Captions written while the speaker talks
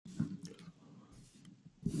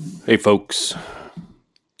Hey folks,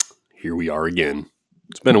 here we are again.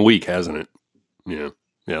 It's been a week, hasn't it? Yeah.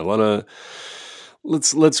 A lot of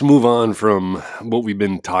let's move on from what we've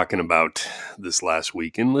been talking about this last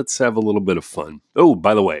week, and let's have a little bit of fun. Oh,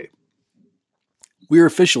 by the way, we're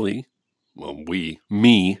officially,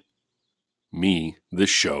 this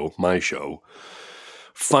show, my show.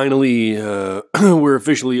 Finally, we're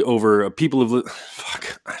officially over. People have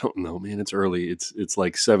I don't know, man. It's early. It's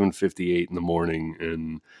like 7:58 in the morning,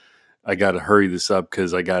 and I got to hurry this up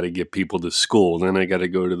because I got to get people to school. Then I got to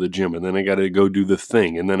go to the gym, and then I got to go do the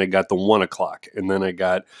thing. And then I got the 1:00, and then I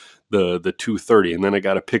got the 2:30, and then I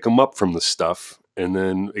got to pick them up from the stuff. And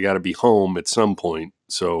then I got to be home at some point.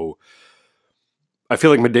 So I feel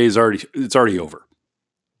like my day is already over.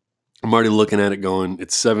 I'm already looking at it going,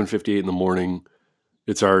 it's 7:58 in the morning.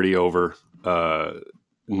 It's already over.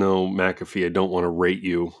 No, McAfee, I don't want to rate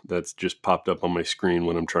you. That's just popped up on my screen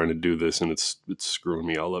when I'm trying to do this, and it's screwing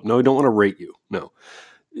me all up. No, I don't want to rate you. No.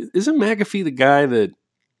 Isn't McAfee the guy that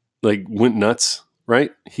went nuts,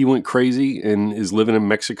 right? He went crazy and is living in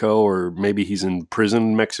Mexico, or maybe he's in prison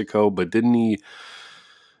in Mexico, but didn't he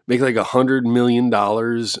make like $100 million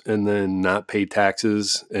and then not pay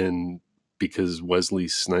taxes, and because Wesley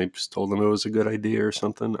Snipes told him it was a good idea or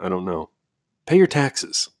something? I don't know. Pay your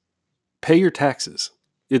taxes. Pay your taxes.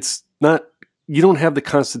 It's not, you don't have the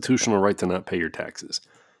constitutional right to not pay your taxes.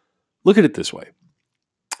 Look at it this way.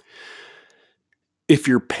 If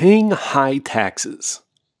you're paying high taxes,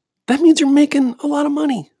 that means you're making a lot of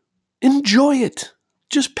money. Enjoy it.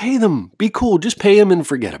 Just pay them. Be cool. Just pay them and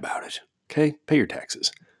forget about it. Okay? Pay your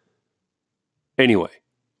taxes. Anyway,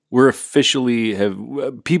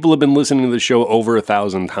 people have been listening to the show over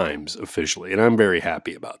 1,000 times officially, and I'm very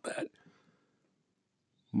happy about that.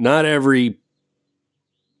 Not every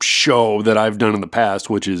show that I've done in the past,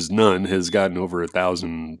 which is none, has gotten over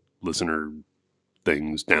 1,000 listener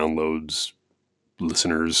things, downloads,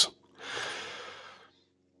 listeners.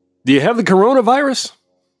 Do you have the coronavirus?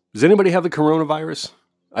 Does anybody have the coronavirus?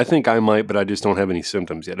 I think I might, but I just don't have any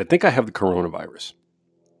symptoms yet. I think I have the coronavirus.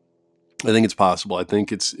 I think it's possible. I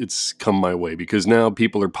think it's come my way because now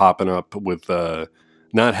people are popping up with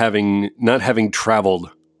not having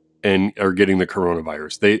traveled and are getting the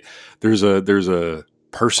coronavirus. There's a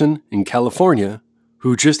person in California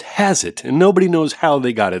who just has it, and nobody knows how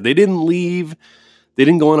they got it. They didn't leave. They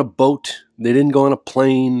didn't go on a boat. They didn't go on a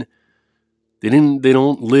plane. They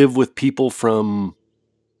don't live with people from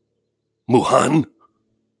Wuhan.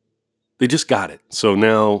 They just got it. So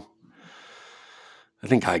now I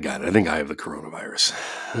think I got it. I think I have the coronavirus.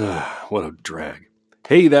 What a drag.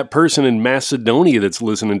 Hey, that person in Macedonia that's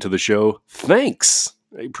listening to the show, thanks.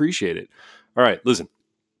 I appreciate it. All right, listen.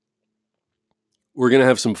 We're going to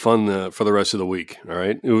have some fun for the rest of the week, all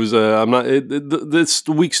right? It was this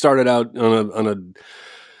week started out on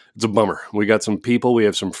it's a bummer. We got some people, we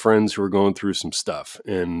have some friends who are going through some stuff,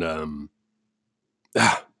 and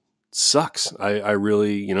sucks. I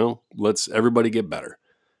really, let's everybody get better.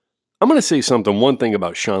 I'm going to say one thing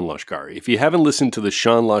about Sean Lashkari. If you haven't listened to the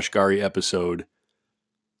Sean Lashkari episode,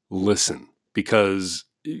 listen, because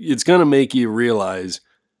it's going to make you realize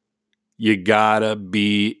you gotta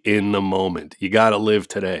be in the moment. You gotta live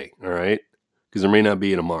today, all right? Because there may not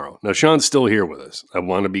be a tomorrow. Now, Sean's still here with us. I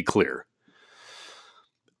want to be clear.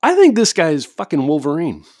 I think this guy is fucking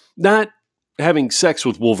Wolverine. Not having sex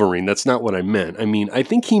with Wolverine. That's not what I meant. I mean, I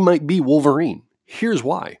think he might be Wolverine. Here's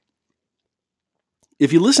why.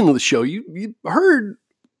 If you listen to the show, you heard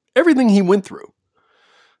everything he went through.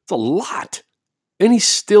 It's a lot. And he's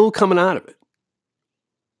still coming out of it.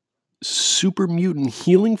 Super mutant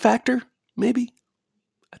healing factor? Maybe?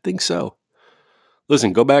 I think so.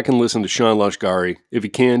 Listen, go back and listen to Sean Lashkari. If you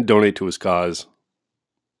can, donate to his cause.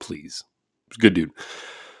 Please. He's a good dude.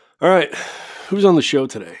 All right. Who's on the show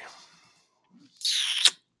today?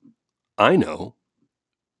 I know.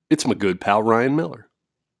 It's my good pal, Ryan Miller.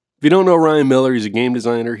 If you don't know Ryan Miller, he's a game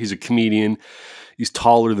designer. He's a comedian. He's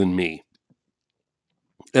taller than me.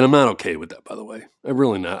 And I'm not okay with that, by the way. I'm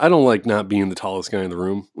really not. I don't like not being the tallest guy in the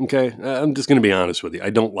room, okay? I'm just going to be honest with you. I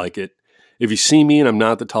don't like it. If you see me and I'm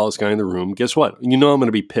not the tallest guy in the room, guess what? You know I'm going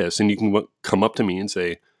to be pissed, and you can come up to me and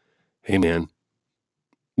say, hey, man,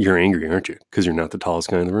 you're angry, aren't you? Because you're not the tallest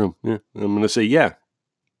guy in the room. Yeah. I'm going to say, yeah.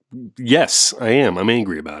 Yes, I am. I'm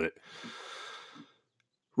angry about it.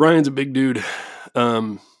 Ryan's a big dude.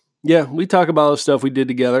 Yeah, we talk about the stuff we did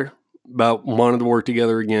together, about wanting to work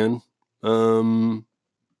together again.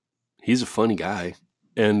 He's a funny guy.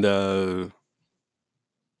 And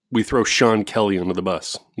we throw Sean Kelly under the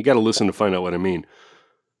bus. You got to listen to find out what I mean.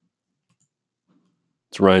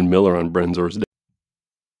 It's Ryan Miller on Brenzor's Day.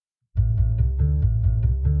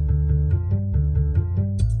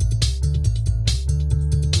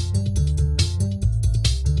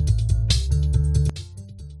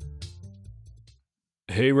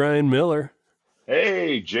 Hey, Ryan Miller.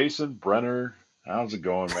 Hey, Jason Brenner. How's it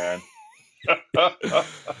going, man?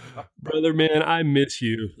 Brother, man, I miss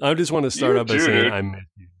you. I just want to start You out by too, saying dude. I miss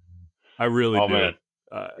you. I really Oh do. man,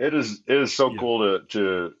 Uh, it is so you know, cool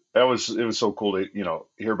to it was so cool to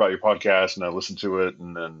hear about your podcast and I listen to it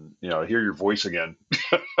and then hear your voice again.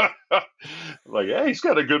 Like, hey, he's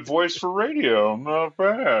got a good voice for radio. Not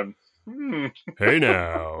bad. Hmm. hey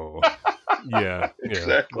now. Yeah, yeah.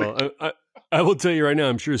 Exactly. Well, I will tell you right now,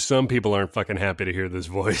 I'm sure some people aren't fucking happy to hear this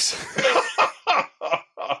voice.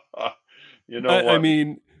 You know I what?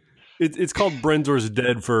 mean, it's called Brenzor's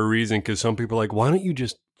Dead for a reason because some people are like, why don't you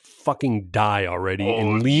just fucking die already Oh,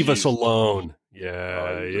 and leave us jeez. alone? Oh,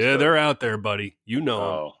 Yeah, you just yeah, got. they're out there, buddy. You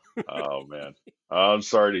know them. Oh, oh man. I'm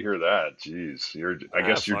sorry to hear that. Jeez, I Ah,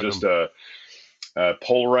 guess you're fuck just them. a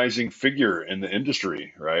polarizing figure in the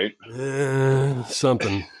industry, right?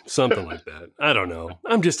 Something like that. I don't know.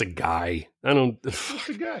 I'm just a guy. I don't. He's just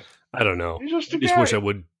a guy. I don't know. He's just I a just wish I guy.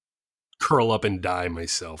 would curl up and die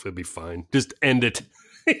myself. It'd be fine. Just end it.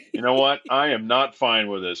 You know what? I am not fine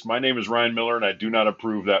with this. My name is Ryan Miller, and I do not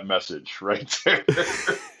approve that message right there.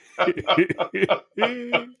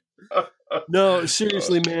 No,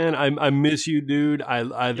 seriously, man. I miss you, dude.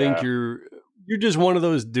 I think Yeah. you're just one of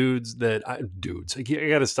those dudes that dudes. I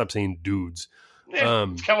got to stop saying dudes. Yeah, it's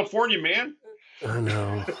Um, California, man. I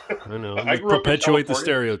know. I Let's grew up in perpetuate the California.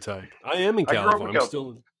 stereotype. I am in I grew up in California. I'm California.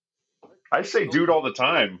 still. I say dude all the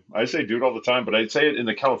time. I say dude all the time, but I'd say it in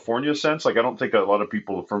the California sense. Like I don't think a lot of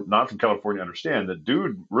people from not from California understand that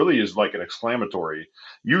dude really is like an exclamatory.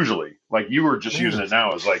 Usually, like you were just using Yeah, it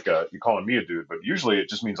now as like you're calling me a dude, but usually it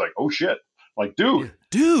just means like oh shit, like dude, yeah,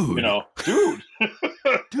 dude. dude.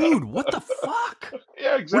 Dude, what the fuck?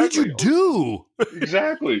 Yeah, What did exactly. you do?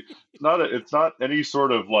 Exactly. It's not any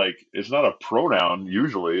sort of like it's not a pronoun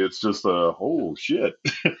usually. It's just a oh shit.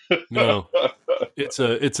 No, it's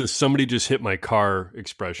a somebody just hit my car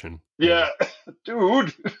expression. Yeah,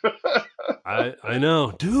 dude. I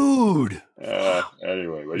know, dude. Fuck,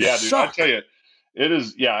 Anyway, but you yeah, dude, I tell suck. you, it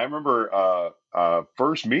is. Yeah, I remember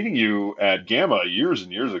first meeting you at Gamma years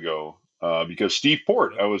and years ago because Steve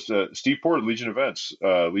Port. Yep. I was Steve Port at Legion Events,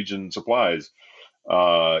 Legion Supplies.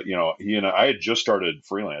 He and I had just started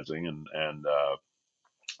freelancing, and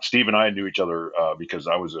Steve and I knew each other because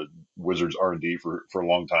I was a Wizards R&D for a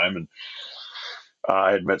long time, and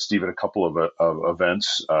I had met Steve at a couple of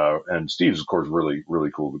events, and Steve's of course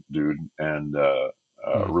really cool dude and really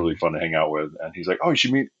Mm-hmm. fun to hang out with. And he's like, "Oh, you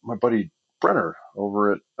should meet my buddy Brenner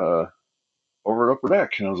over at Upper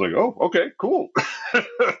Deck." And I was like, "Oh, okay, cool."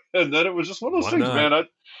 And then it was just one of those Why things, man. not?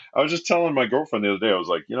 I was just telling my girlfriend the other day, I was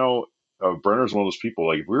like, Brenner's one of those people.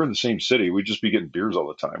 Like, if we were in the same city, we'd just be getting beers all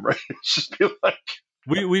the time, right? It's just be like,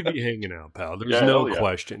 We'd be hanging out, pal. There's yeah, no hell yeah,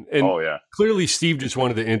 question. And oh yeah, clearly, Steve just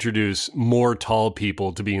wanted to introduce more tall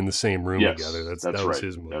people to be in the same room together. yes, That that's was right,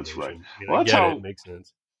 his that's right. motivation. I Well, get it. It makes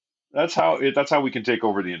sense. that's how we can take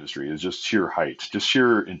over the industry is just sheer height, just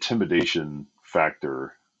sheer intimidation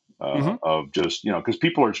factor Hmm. of just because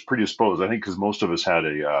people are predisposed. I think because most of us had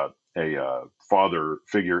a father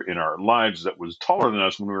figure in our lives that was taller than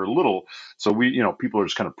us when we were little, so we people are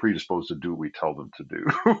just kind of predisposed to do what we tell them to do.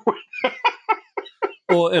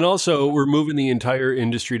 Well, and also we're moving the entire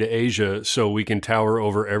industry to Asia so we can tower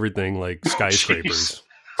over everything like Jeez. skyscrapers.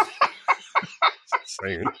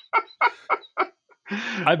 Saying.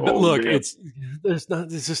 Oh Look, man, it's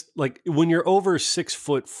just like when you're over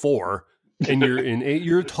 6'4" and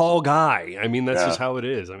you're a tall guy. I mean, that's just yeah, how it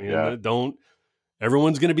is. I yeah. mean, don't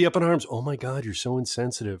everyone's going to be up in arms. Oh my God, you're so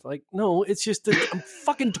insensitive. Like, no, it's just that I'm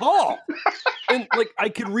fucking tall. And like I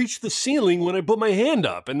could reach the ceiling when I put my hand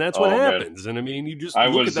up, and that's what Oh man, happens. And I mean, you just I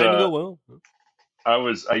look at was that and you go, well,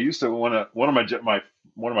 I used to one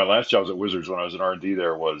of my last jobs at Wizards when I was an R&D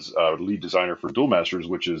there was lead designer for Duel Masters,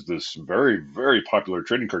 which is this very popular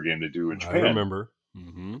trading card game they do in I Japan, remember.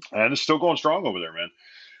 Hmm. and it's still going strong over there, man.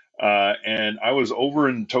 And I was over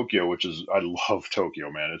in Tokyo, which is I love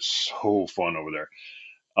Tokyo, man. It's so fun over there.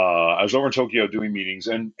 I was over in Tokyo doing meetings,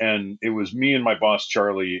 and it was me and my boss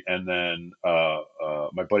Charlie, and then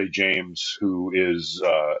my buddy James, who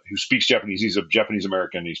speaks Japanese. He's a Japanese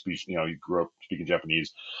American. He speaks, he grew up speaking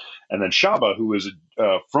Japanese, and then Shaba, who is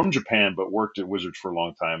from Japan but worked at Wizards for a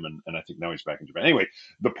long time, and I think now he's back in Japan. Anyway,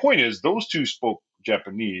 the point is, those two spoke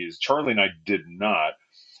Japanese. Charlie and I did not.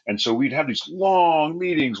 And so we'd have these long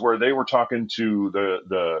meetings where they were talking to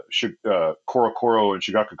the Koro Koro and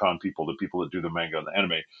Shigakukan people, the people that do the manga and the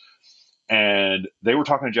anime, and they were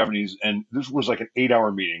talking in Japanese. And this was like an 8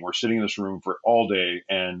 hour meeting. We're sitting in this room for all day,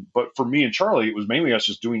 but for me and Charlie, it was mainly us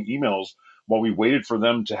just doing emails while we waited for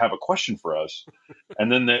them to have a question for us.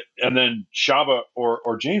 And then Shaba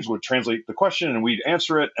or James would translate the question and we'd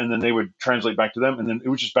answer it. And then they would translate back to them. And then it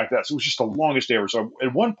was just back to that. So it was just the longest day ever. So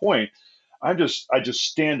at one point I just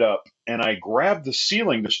stand up and I grab the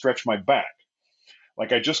ceiling to stretch my back.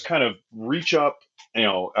 Like I just kind of reach up,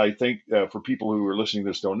 I think for people who are listening to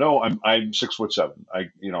this don't know, I'm 6'7".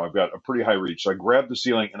 I've got a pretty high reach. So I grab the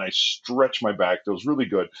ceiling and I stretch my back. That was really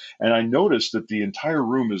good. And I noticed that the entire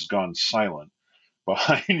room has gone silent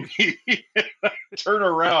behind me. I turn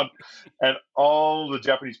around and all the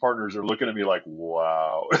Japanese partners are looking at me like,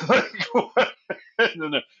 wow. And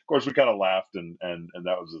then of course we kind of laughed and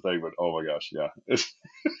that was the thing, but oh my gosh. Yeah.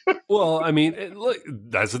 Well, I mean, look,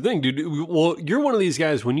 that's the thing, dude. Well, you're one of these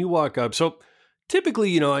guys when you walk up. So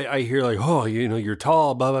typically, I hear like, oh, you're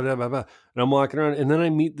tall, blah, blah, blah, blah, blah. And I'm walking around and then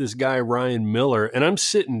I meet this guy, Ryan Miller, and I'm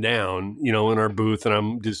sitting down, in our booth and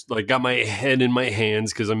I'm just like got my head in my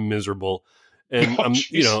hands because I'm miserable. And I'm,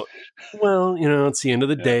 it's the end of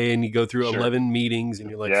the day and you go through 11 meetings and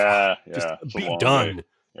you're like, just be done. Day.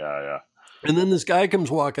 Yeah. And then this guy comes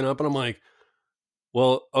walking up and I'm like,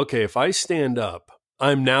 well, okay, if I stand up,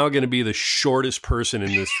 I'm now going to be the shortest person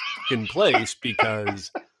in this fucking place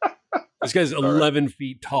because this guy's 11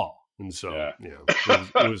 feet tall. And so,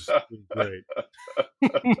 it was great.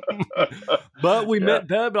 But we met,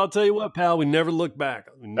 Peb. I'll tell you what, pal, we never looked back.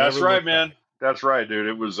 That's right, man. That's right, dude.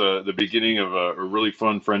 It was the beginning of a really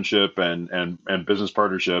fun friendship and business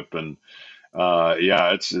partnership, and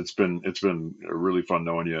it's been really fun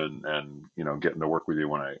knowing you and getting to work with you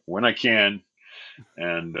when I can,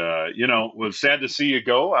 and was sad to see you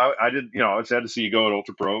go. I was sad to see you go at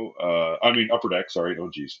Ultra Pro. Upper Deck. Sorry.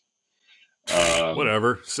 Oh, geez.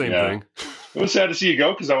 Whatever. Same thing. It was sad to see you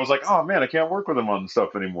go because I was like, oh man, I can't work with him on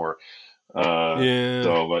stuff anymore.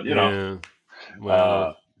 So, but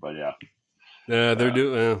well, but yeah. Yeah, they're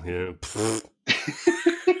doing. Yeah.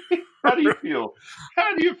 How do you feel?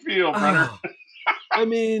 How do you feel, Brenner? I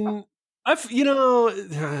mean, I've been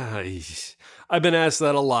asked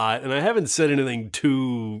that a lot, and I haven't said anything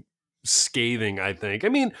too scathing. I think. I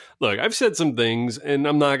mean, look, I've said some things, and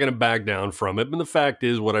I'm not going to back down from it. But the fact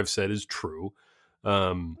is, what I've said is true.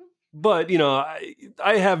 But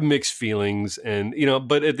I have mixed feelings, and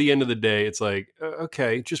but at the end of the day, it's like,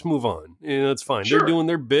 okay, just move on. It's fine. Sure. They're doing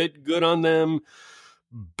their bit. Good on them.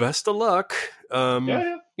 Best of luck. And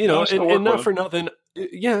not for nothing.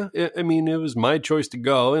 Yeah, I mean, it was my choice to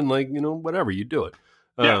go, and whatever, you do it.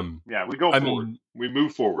 We go forward. We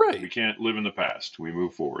move forward. Right. We can't live in the past. We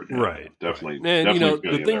move forward. Right. Definitely. And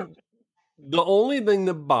definitely the only thing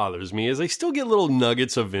that bothers me is I still get little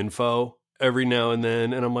nuggets of info every now and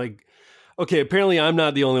then, and I'm like, okay, apparently I'm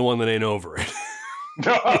not the only one that ain't over it.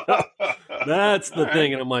 That's the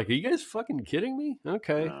thing, and I'm like, are you guys fucking kidding me?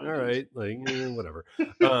 Okay, all right, whatever.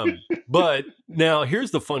 But now here's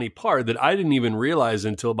the funny part that I didn't even realize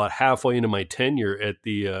until about halfway into my tenure at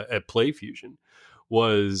the at PlayFusion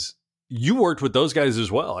was you worked with those guys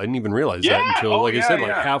as well. I didn't even realize that until, I said,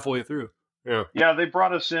 halfway through. Yeah, they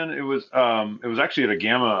brought us in. It was actually at a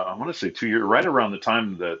Gamma. I want to say 2 years, right around the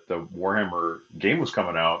time that the Warhammer game was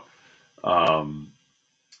coming out.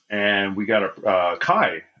 And we got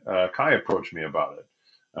Kai. Kai approached me about it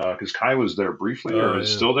because Kai was there briefly, or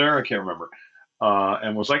is still there. I can't remember.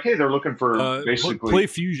 And was like, "Hey, they're looking for basically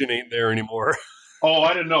PlayFusion ain't there anymore." Oh,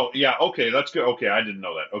 I didn't know. Yeah, okay, that's good. Okay, I didn't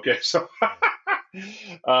know that. Okay, so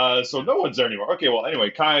so no one's there anymore. Okay, well, anyway,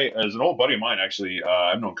 Kai is an old buddy of mine. Actually,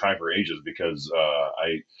 I've known Kai for ages because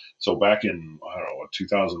back in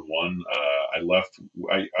 2001, I left.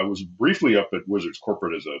 I was briefly up at Wizards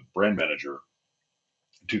Corporate as a brand manager.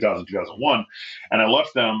 2001, and I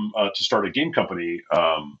left them to start a game company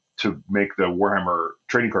to make the Warhammer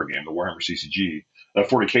trading card game, the Warhammer CCG,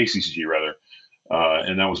 40K CCG rather,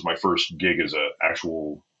 and that was my first gig as an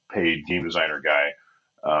actual paid game designer guy,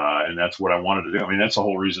 and that's what I wanted to do. I mean, that's the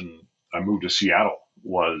whole reason I moved to Seattle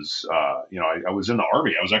was, I was in the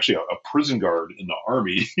Army. I was actually a prison guard in the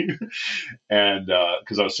Army, and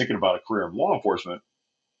because I was thinking about a career in law enforcement.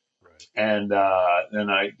 And then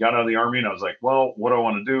I got out of the Army and I was like, well, what do I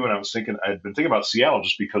want to do? And I was thinking, I'd been thinking about Seattle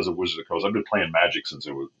just because of Wizards of the Coast. I've been playing Magic since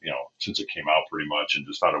it was, since it came out pretty much, and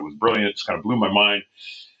just thought it was brilliant. It just kind of blew my mind.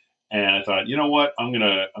 And I thought, you know what, I'm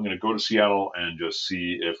gonna go to Seattle and just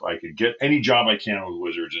see if I could get any job I can with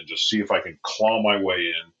Wizards and just see if I can claw my way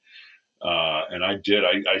in. And I did.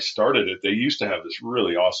 I started it. They used to have this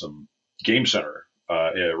really awesome game center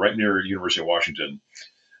right near University of Washington.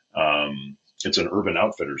 It's an Urban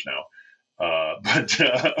Outfitters now.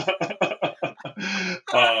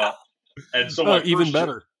 And so even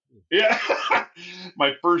better. Yeah.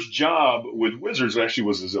 My first job with Wizards actually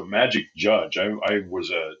was as a Magic judge. I was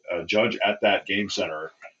a judge at that game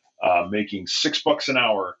center, making $6 an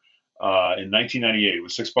hour in 1998. It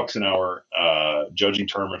was $6 an hour, judging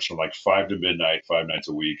tournaments from like 5 to midnight, 5 nights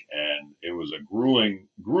a week, and it was a grueling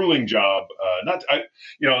job. Not, I,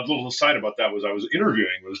 you know, a little aside about that was I was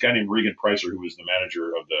interviewing with this guy named Regan Pricer, who was the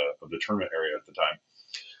manager of the tournament area at the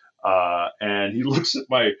time, and he looks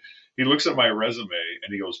at my resume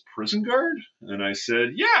and he goes, "Prison guard?" And I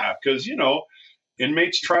said, "Yeah, because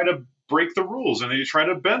inmates try to break the rules and they try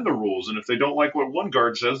to bend the rules, and if they don't like what one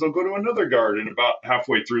guard says, they'll go to another guard." And about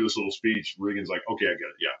halfway through this little speech, Regan's like, "Okay, I get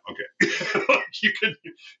it. Yeah, okay." Like, you can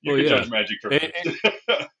judge Magic tournaments.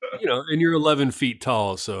 And you're 11 feet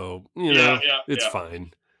tall, so it's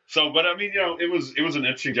fine. So, but I mean, it was an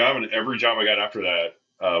interesting job, and every job I got after that,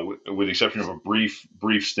 with the exception of a brief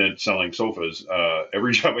stint selling sofas,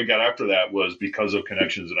 every job I got after that was because of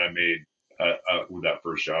connections that I made with that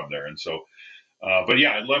first job there. And so, but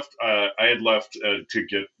yeah, I left. I had left to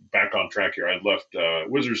get back on track here. I had left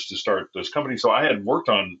Wizards to start this company, so I had worked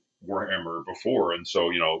on Warhammer before, and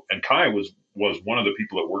so and Kai was one of the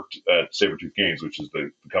people that worked at Sabretooth Games, which is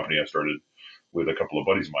the company I started with a couple of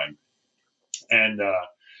buddies of mine, and.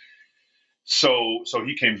 So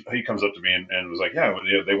he comes up to me and was like, yeah,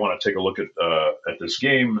 they want to take a look at this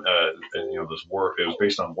game, and this war. It was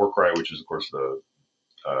based on Warcry, which is of course the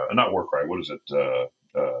not Warcry. What is it?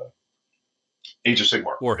 Age of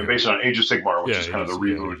Sigmar. Warhammer. Based on Age of Sigmar, which is kind of the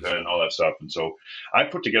reboot and all that stuff. And so I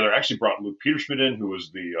actually brought Luke Peterschmidt in, who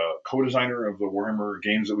was the co-designer of the Warhammer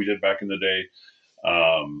games that we did back in the day.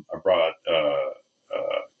 I brought a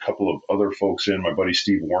couple of other folks in. My buddy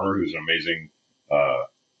Steve Warner, who's an amazing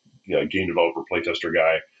game developer, playtester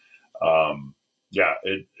guy.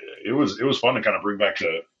 It was fun to kind of bring back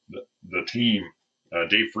the team.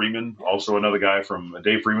 Dave Freeman, also another guy from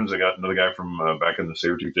Dave Freeman's. I got another guy from back in the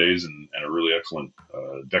Sabretooth days, and a really excellent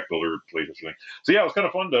deck builder playtester thing. So yeah, it was kind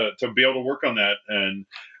of fun to be able to work on that. And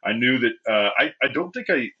I knew that I don't think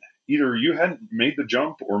either you hadn't made the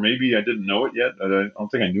jump, or maybe I didn't know it yet. I don't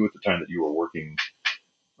think I knew at the time that you were working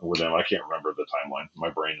with them. I can't remember the timeline. My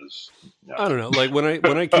brain is. Yeah. I don't know. Like when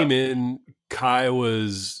I came in, Kai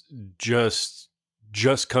was just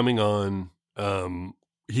coming on.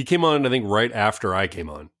 He came on, I think, right after I came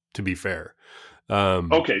on. To be fair.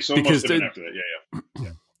 Okay, so it must have been after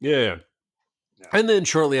that. Yeah. And then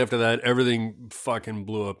shortly after that, everything fucking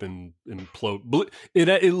blew up and imploded.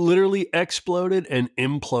 It literally exploded and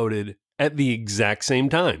imploded at the exact same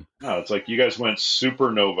time. No, it's like you guys went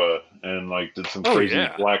supernova and like did some crazy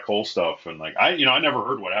black hole stuff, and like I never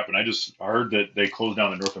heard what happened. I just heard that they closed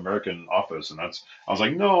down the North American office, and I was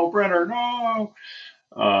like, no, Brenner, no.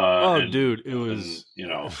 Dude, it was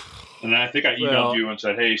and I think I emailed you and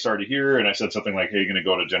said, hey, sorry to hear, and I said something like, hey, you're going to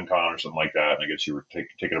go to Gen Con or something like that, and I guess you were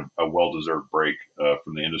taking a well-deserved break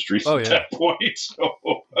from the industry at that point. So.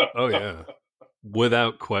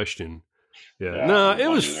 Without question. Yeah. No, it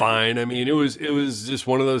was fine. I mean, it was just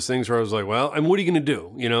one of those things where I was like, well, and what are you going to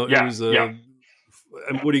do? It was and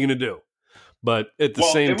what are you going to do? But at the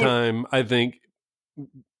same time, I think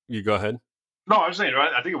you go ahead. No, I was saying,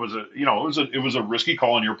 I think it was a risky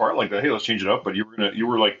call on your part, like that. Hey, let's change it up. But you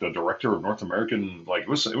were like the director of North American, like it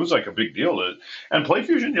was like a big deal. And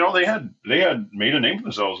PlayFusion, they had made a name for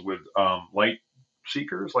themselves with Lightbringers.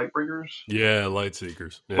 Yeah,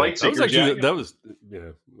 Lightseekers. Yeah. Lightseekers.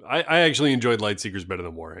 I actually enjoyed Lightseekers better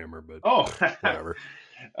than Warhammer, but whatever.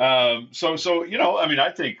 So I mean,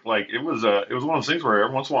 I think like it was one of those things where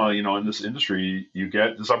every once in a while, in this industry, you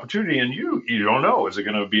get this opportunity, and you don't know, is it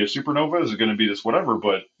going to be a supernova? Is it going to be this whatever?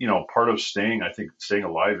 But part of staying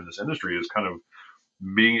alive in this industry is kind of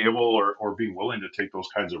being able or being willing to take those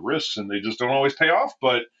kinds of risks, and they just don't always pay off.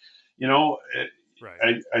 But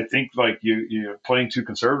right. I think like you playing too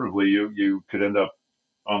conservatively, you could end up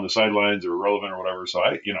on the sidelines or irrelevant or whatever. So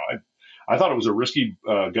I thought it was a risky,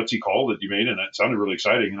 gutsy call that you made, and it sounded really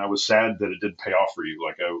exciting. And I was sad that it didn't pay off for you.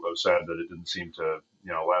 Like I was sad that it didn't seem to,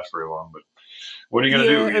 last very long. But what are you going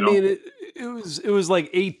to do? I mean, it was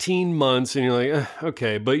like 18 months, and you're like,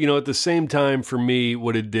 okay. But at the same time, for me,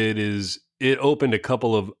 what it did is it opened a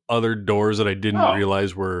couple of other doors that I didn't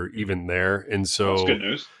realize were even there, and so that's good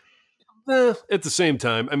news. At the same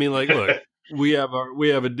time, I mean, like, look. We have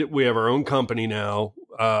our own company now.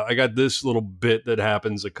 I got this little bit that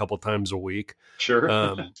happens a couple times a week.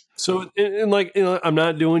 Sure. So I'm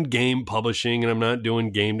not doing game publishing, and I'm not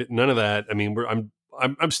doing none of that. I mean,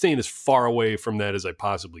 I'm staying as far away from that as I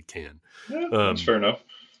possibly can. Yeah, that's fair enough.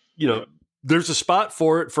 There's a spot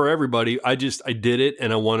for it for everybody. I did it,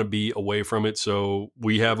 and I want to be away from it. So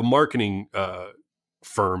we have a marketing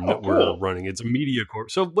firm Oh, that we're cool. running. It's a media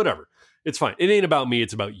corp. So whatever. It's fine. It ain't about me.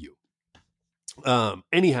 It's about you.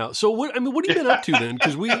 Anyhow, so what have you been up to then?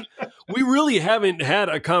 Because we really haven't had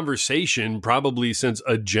a conversation probably since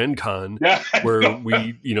a Gen Con Yeah, where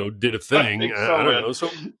we, did a thing. think I so, don't man. know. So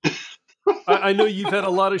I know you've had a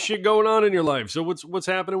lot of shit going on in your life. So what's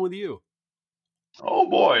happening with you? Oh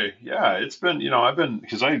boy, yeah, it's been I've been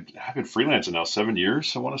freelancing now 7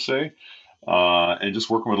 years, I want to say, and just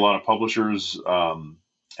working with a lot of publishers.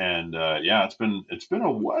 And yeah, it's been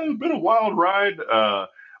a wild ride.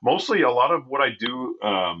 Mostly, a lot of what I do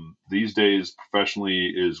these days professionally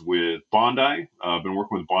is with Bondi. I've been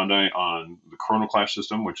working with Bondi on the Chrono Clash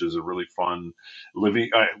system, which is a really fun living.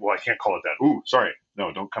 Well, I can't call it that. Ooh, sorry,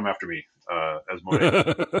 no, don't come after me,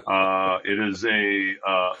 Asmodee. It is a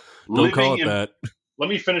Don't call living it that. let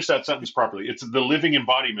me finish that sentence properly. It's the living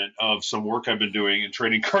embodiment of some work I've been doing in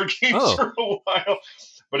trading card games for a while.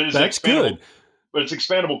 But it is That's expandable. good. But it's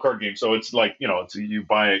expandable card game, so it's like it's you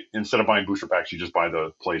buy instead of buying booster packs, you just buy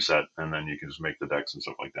the play set, and then you can just make the decks and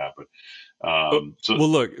stuff like that. But so well,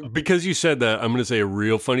 look, because you said that, I'm going to say a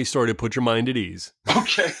real funny story to put your mind at ease.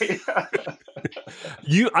 okay,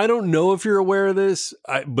 I don't know if you're aware of this,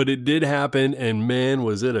 but it did happen, and man,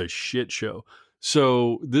 was it a shit show.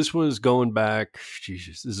 So this was going back,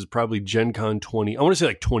 Jesus, this is probably Gen Con 20, I want to say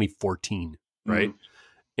like 2014, right?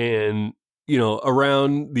 Mm-hmm. And,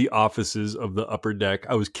 around the offices of the Upper Deck,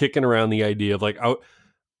 I was kicking around the idea of like, I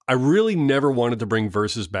really never wanted to bring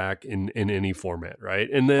Versus back in any format, right?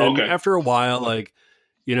 And then after a while, like,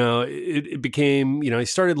 it became, I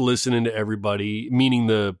started listening to everybody, meaning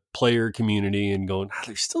the player community, and going,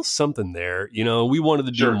 there's still something there. We wanted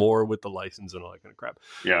to do more with the license and all that kind of crap.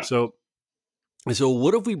 Yeah. So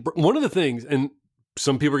what if one of the things, and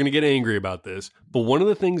some people are going to get angry about this, but one of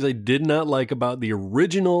the things I did not like about the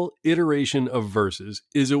original iteration of Versus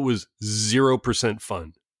is it was 0%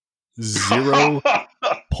 fun.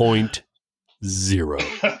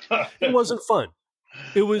 0.0. It wasn't fun.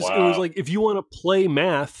 It was like if you want to play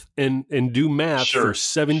math and do math for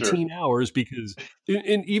 17 hours, because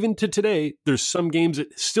and even to today, there's some games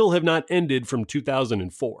that still have not ended from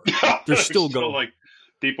 2004. They're still going. Like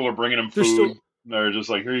people are bringing them food. They're just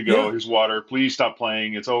like, here you go, here's water. Please stop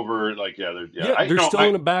playing. It's over. Like, they're still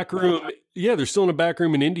in a back room. Yeah, they're still in a back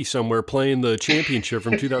room in Indy somewhere playing the championship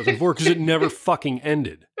from 2004 because it never fucking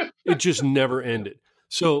ended. It just never ended.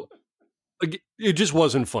 So it just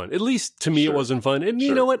wasn't fun. At least to me, it wasn't fun. And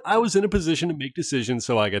you know what? I was in a position to make decisions,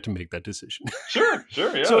 so I got to make that decision. Sure.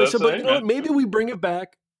 Yeah. So I said, but what, maybe we bring it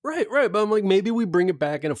back. Right. But I'm like, maybe we bring it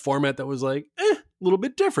back in a format that was like, a little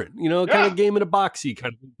bit different, kind of game in a boxy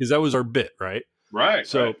kind of, because that was our bit, right? Right.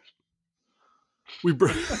 So we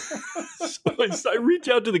I reach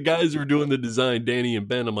out to the guys who are doing the design, Danny and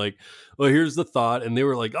Ben. I'm like, well, here's the thought. And they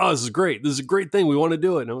were like, oh, this is great. This is a great thing. We want to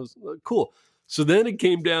do it. And I was like, cool. So then it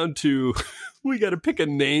came down to, we got to pick a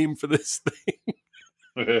name for this thing.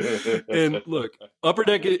 And look, Upper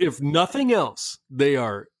Deck, if nothing else, they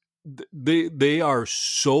are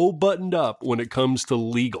so buttoned up when it comes to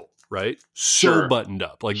legal, right? So buttoned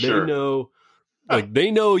up. Like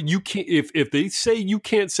they know, you can't, if they say you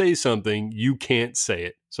can't say something, you can't say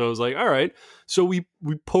it. So I was like, all right. So we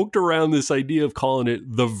poked around this idea of calling it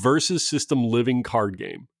the Versus System Living Card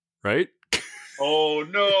Game, right? Oh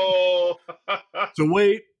no. So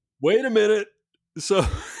wait a minute. So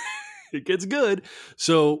it gets good.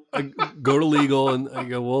 So I go to legal and I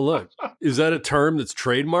go, well, look, is that a term that's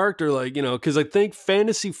trademarked or like, because I think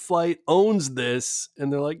Fantasy Flight owns this,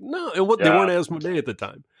 and they're like, no. And they weren't Asmodee at the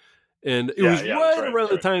time. And it was around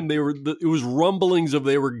the time it was rumblings of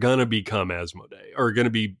they were going to become Asmodee or going to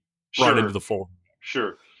be brought into the fold.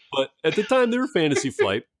 Sure. But at the time they were Fantasy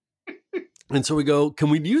Flight. And so we go, can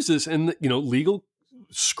we use this? And, legal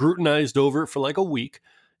scrutinized over it for like a week.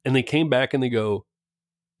 And they came back and they go,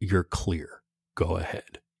 you're clear. Go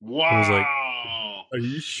ahead. Wow. I was like, are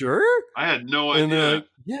you sure? I had no idea. And they're like,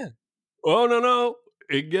 yeah. Oh, no.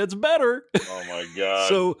 It gets better. Oh, my God.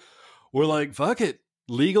 So we're like, fuck it.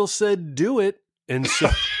 Legal said do it. And so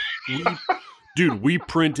we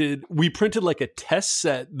printed like a test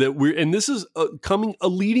set and this is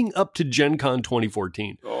leading up to Gen Con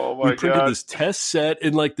 2014. Oh my God. We printed this test set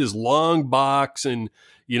in like this long box, and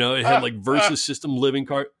it had like Versus System Living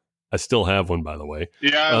Card. I still have one, by the way.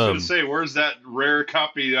 Yeah, I was going to say, where's that rare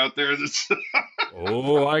copy out there?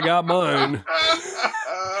 Oh, I got mine.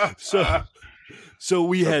 So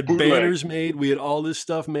we had banners made, we had all this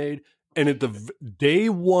stuff made. And at the day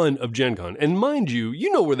one of Gen Con, and mind you,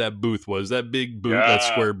 where that booth was, that big booth, that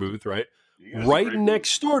square booth, right? Right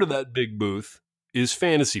next door to that big booth is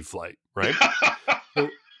Fantasy Flight, right?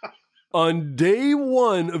 On day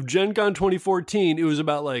one of Gen Con 2014, it was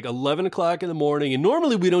about like 11 o'clock in the morning. And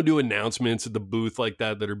normally we don't do announcements at the booth like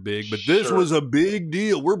that are big, but this was a big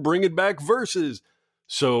deal. We're bringing back Versus.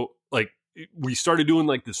 So like we started doing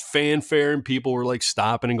like this fanfare and people were like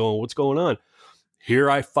stopping and going, what's going on?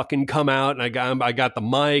 Here I fucking come out and I got the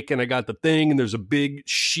mic and I got the thing and there's a big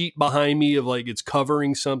sheet behind me of like it's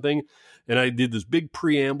covering something. And I did this big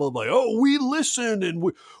preamble of like, oh, we listened and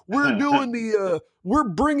we're doing we're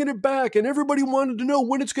bringing it back and everybody wanted to know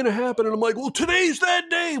when it's going to happen. And I'm like, well, today's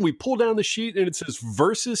that day. And we pull down the sheet and it says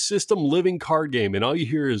Versus System Living Card Game. And all you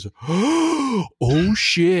hear is, oh,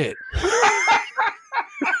 shit.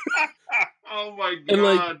 Oh my God. And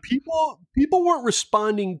like people weren't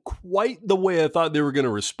responding quite the way I thought they were going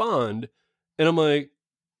to respond. And I'm like,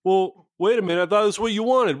 well, wait a minute. I thought that's what you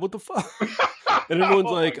wanted. What the fuck? And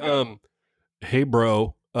everyone's like, hey,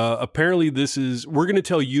 bro, apparently we're going to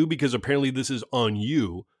tell you because apparently this is on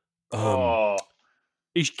you. You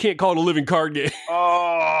can't call it a living card game.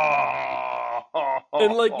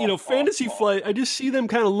 And like, Fantasy Flight, I just see them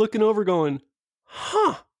kind of looking over going,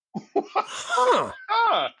 huh.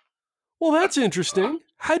 Well, that's interesting.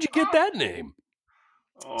 How'd you get that name?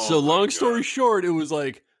 So long story short, it was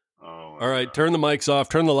like, all right, turn the mics off,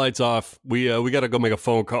 turn the lights off. We got to go make a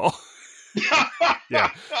phone call.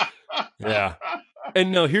 Yeah.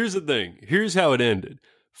 And now here's the thing. Here's how it ended.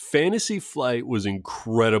 Fantasy Flight was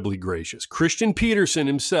incredibly gracious. Christian Peterson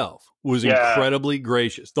himself was incredibly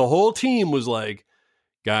gracious. The whole team was like,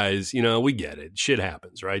 guys, we get it. Shit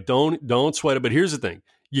happens, right? Don't sweat it. But here's the thing.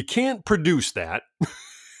 You can't produce that.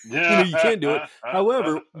 You can't do it.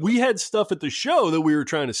 However, we had stuff at the show that we were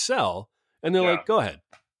trying to sell, and they're like, go ahead.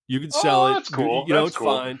 You can sell it. That's cool. It's cool.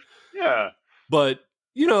 Fine. Yeah. But,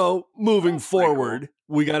 moving forward,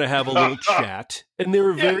 we got to have a little chat. And they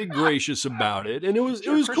were very gracious about it. And it was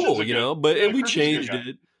cool, and we changed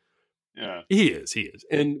it. Yeah. He is.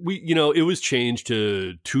 And we, it was changed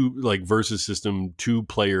to Versus System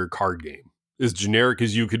 2-player card game. As generic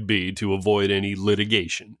as you could be to avoid any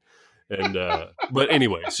litigation. And but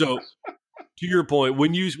anyway, so to your point,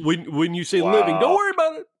 when you say living, don't worry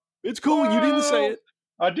about it. It's cool. You didn't say it.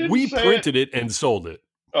 I didn't. We printed it and sold it.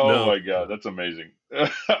 Oh my God, that's amazing.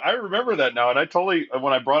 I remember that now, and I totally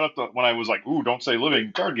when I brought up when I was like, "Ooh, don't say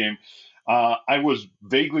living card game." I was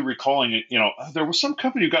vaguely recalling it. There was some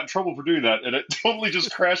company who got in trouble for doing that, and it totally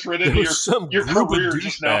just crashed right into your career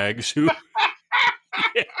just now.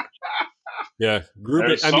 Yeah,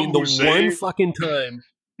 group. I mean, the one fucking time.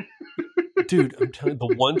 Dude, I'm telling you,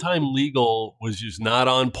 the one time legal was just not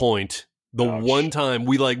on point. The one time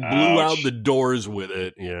we blew out the doors with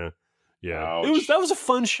it. Yeah. Ouch. That was a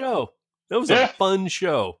fun show. That was a fun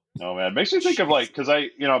show. Oh man, it makes me think of because I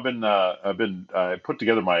put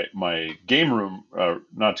together my game room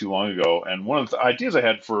not too long ago, and one of the ideas I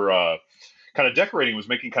had for kind of decorating was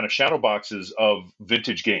making kind of shadow boxes of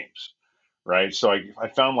vintage games. Right, so I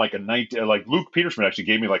found like Luke Peterson actually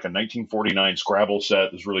gave me like a 1949 Scrabble set.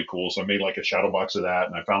 It was really cool. So I made like a shadow box of that,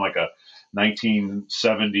 and I found like a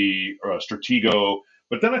 1970 Stratego.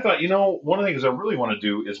 But then I thought, one of the things I really want to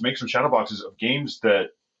do is make some shadow boxes of games that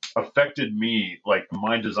affected me, like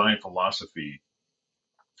my design philosophy.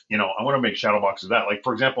 I want to make shadow boxes of that. Like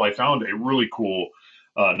for example, I found a really cool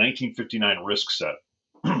 1959 Risk set.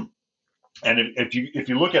 And if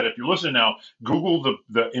you look at it, if you're listening now, Google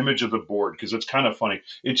the image of the board because it's kind of funny.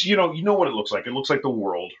 It's you know what it looks like. It looks like the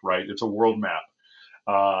world, right? It's a world map.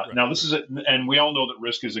 Right. Now this is and we all know that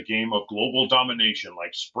Risk is a game of global domination,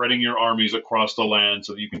 like spreading your armies across the land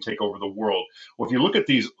so that you can take over the world. Well, if you look at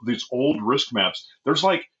these old Risk maps, there's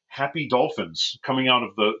like happy dolphins coming out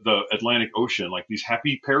of the Atlantic Ocean, like these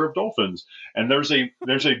happy pair of dolphins. And there's a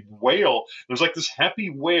whale. There's like this happy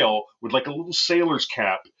whale with like a little sailor's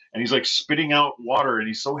cap. And he's like spitting out water, and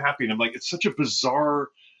he's so happy. And I'm like, it's such a bizarre.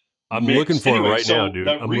 I'm looking for it right now, dude.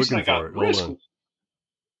 I'm looking for it. Hold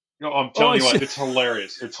on. I'm telling you what, it's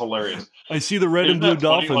hilarious. It's hilarious. I see the red and blue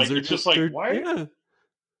dolphins. Like, they're just like, why?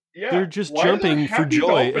 Yeah, they're just jumping for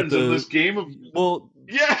joy at this game of. Well,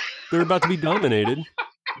 they're about to be dominated.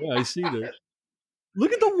 Yeah, I see that.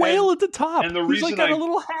 Look at the whale at the top. And he's like got a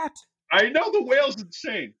little hat. I know the whale's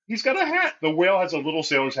insane. He's got a hat. The whale has a little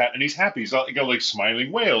sailor's hat, and he's happy. He's got like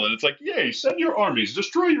smiling whale, and it's like, yay! Send your armies,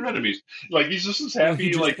 destroy your enemies. Like he's just as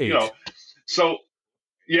happy, So,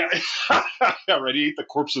 yeah, right. He ate the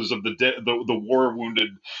corpses of the war wounded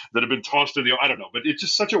that have been tossed in the. I don't know, but it's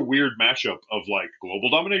just such a weird mashup of like global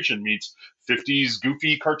domination meets 50s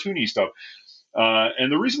goofy cartoony stuff.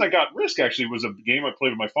 And the reason I got Risk actually was a game I played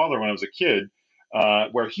with my father when I was a kid,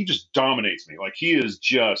 where he just dominates me. Like he is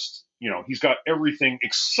just. he's got everything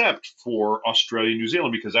except for Australia, New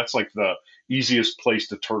Zealand, because that's like the easiest place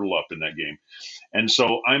to turtle up in that game. And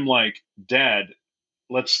so I'm like, Dad,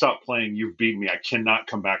 let's stop playing. You've beat me. I cannot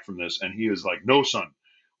come back from this. And he is like, no, son,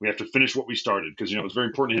 we have to finish what we started. Because, it was very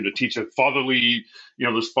important to him to teach a fatherly,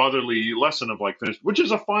 this fatherly lesson of like finish, which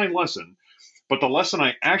is a fine lesson. But the lesson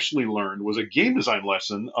I actually learned was a game design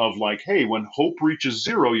lesson of like, hey, when hope reaches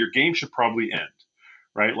zero, your game should probably end,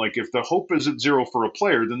 right? Like if the hope is at zero for a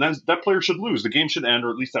player, then that player should lose. The game should end, or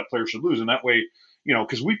at least that player should lose. And that way,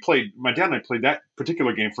 because my dad and I played that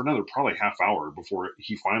particular game for another probably half hour before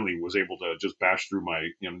he finally was able to just bash through my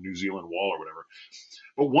New Zealand wall or whatever.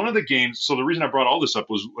 But one of the games, so the reason I brought all this up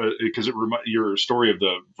was because your story of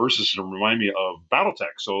the Versus system reminded me of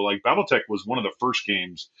BattleTech. So like BattleTech was one of the first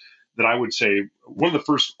games that I would say one of the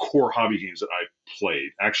first core hobby games that I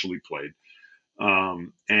actually played.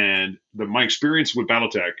 And my experience with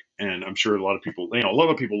BattleTech, and I'm sure a lot of people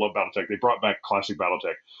love BattleTech. They brought back classic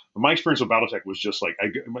BattleTech. But my experience with BattleTech was just like,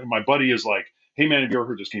 my buddy is like, hey man, have you ever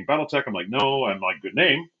heard this game BattleTech? I'm like, no. I'm like, good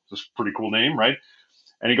name. It's a pretty cool name, right?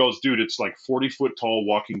 And he goes, dude, it's like 40-foot tall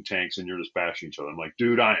walking tanks and you're just bashing each other. I'm like,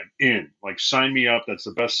 dude, I am in. Like, sign me up. That's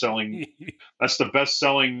the best selling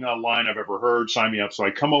line I've ever heard. Sign me up. So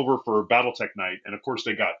I come over for BattleTech night. And of course,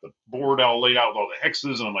 they got the board all laid out with all the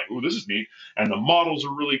hexes. And I'm like, ooh, this is neat. And the models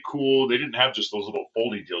are really cool. They didn't have just those little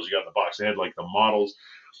folding deals you got in the box. They had like the models.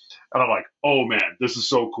 And I'm like, oh man, this is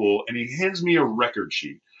so cool. And he hands me a record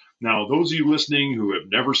sheet. Now, those of you listening who have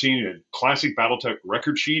never seen a classic BattleTech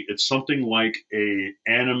record sheet, it's something like a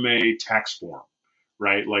anime tax form,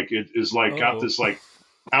 right? Like it is like got this like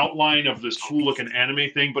outline of this cool looking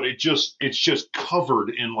anime thing, but it's just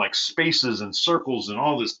covered in like spaces and circles and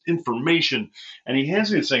all this information. And he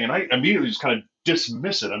hands me this thing, and I immediately just kind of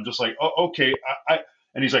dismiss it. I'm just like, oh, okay.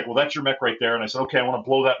 And he's like, well, that's your mech right there. And I said, okay, I want to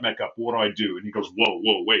blow that mech up. What do I do? And he goes,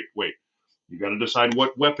 whoa, wait. You got to decide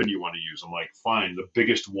what weapon you want to use. I'm like, fine, the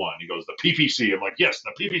biggest one. He goes, the PPC. I'm like, yes,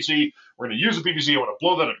 the PPC. We're going to use the PPC. I want to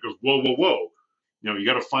blow that up. He goes, whoa. You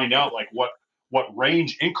got to find out like what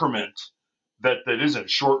range increment that isn't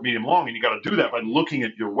short, medium, long. And you got to do that by looking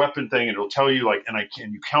at your weapon thing. And it'll tell you like,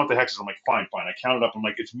 you count the hexes. I'm like, fine. I count it up. I'm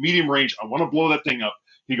like, it's medium range. I want to blow that thing up.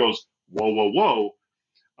 He goes, whoa.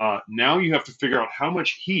 Now you have to figure out how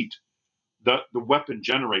much heat the weapon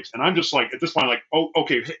generates. And I'm just like, at this point, like, oh,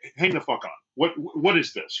 okay, hang the fuck on. What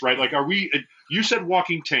is this, right? Like, you said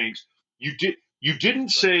walking tanks. You didn't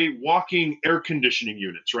say walking air conditioning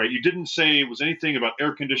units, right? You didn't say it was anything about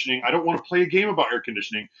air conditioning. I don't want to play a game about air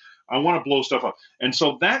conditioning. I want to blow stuff up. And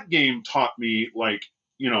so that game taught me, like,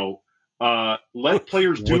 let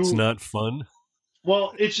players do. What's not fun?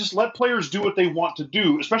 Well, it's just let players do what they want to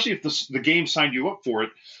do, especially if the game signed you up for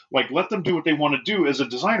it. Like, let them do what they want to do. As a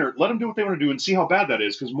designer, let them do what they want to do and see how bad that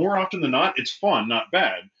is. Because more often than not, it's fun, not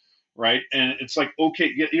bad, right? And it's like,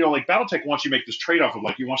 okay, like BattleTech wants you to make this trade-off of,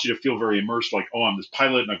 like, he wants you to feel very immersed, like, oh, I'm this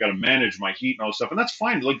pilot and I've got to manage my heat and all this stuff. And that's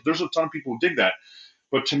fine. Like, there's a ton of people who dig that.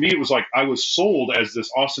 But to me, it was like I was sold as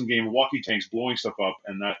this awesome game of walkie tanks blowing stuff up,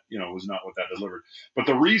 and that was not what that delivered. But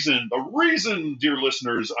the reason, dear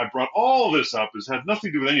listeners, I brought all this up had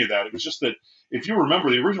nothing to do with any of that. It was just that if you remember,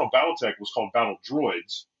 the original BattleTech was called Battle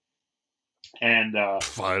Droids, and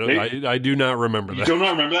I do not remember that. You do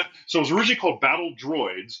not remember that? So it was originally called Battle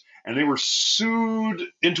Droids, and they were sued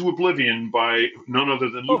into oblivion by none other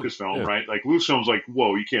than Lucasfilm, right? Like Lucasfilm's like,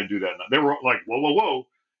 whoa, you can't do that. They were like, whoa.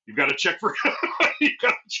 You've got to check for.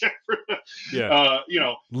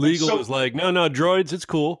 Legal is like no, droids. It's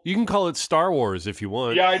cool. You can call it Star Wars if you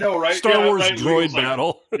want. Yeah, I know, right? Star Wars droid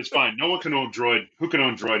battle. It's fine. No one can own droid. Who can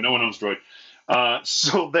own droid? No one owns droid.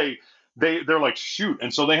 So they're like, shoot,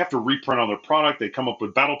 and so they have to reprint all their product. They come up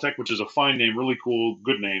with BattleTech, which is a fine name, really cool,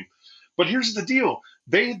 good name. But here's the deal: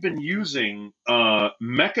 they had been using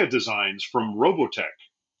mecha designs from Robotech.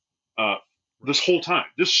 This whole time,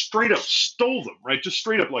 just straight up stole them, right? Just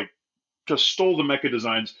straight up, like, just stole the mecha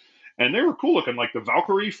designs, and they were cool looking. Like the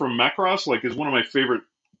Valkyrie from Macross, like, is one of my favorite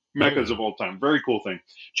mechas of all time. Very cool thing.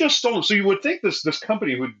 Just stolen. So you would think this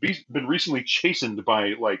company who had been recently chastened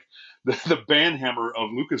by like the banhammer of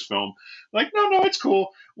Lucasfilm, like, no, it's cool.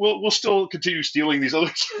 We'll still continue stealing these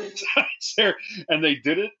other designs there. And they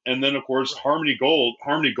did it. And then of course Harmony Gold,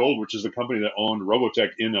 which is the company that owned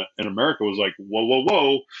Robotech in America, was like,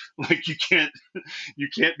 whoa, like you can't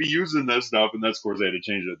be using this stuff. And that's, of course, they had to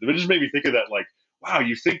change it. It just made me think of that, like, wow,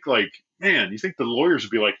 you think the lawyers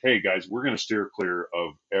would be like, hey guys, we're going to steer clear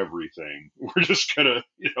of everything. We're just going to,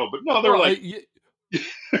 but no, they're like,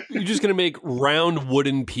 you're just going to make round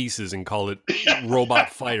wooden pieces and call it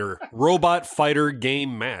Robot Fighter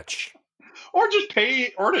game match. or just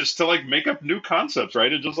pay artists to like make up new concepts,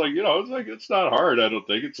 right? And just like it's like it's not hard. I don't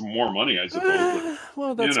think it's more money, I suppose. But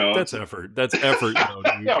Well, it's that's effort. That's effort, though,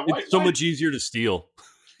 dude. yeah. It's so much easier to steal.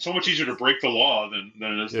 So much easier to break the law than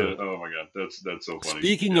it is to. Oh my god, that's so funny.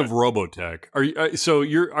 Speaking of Robotech, are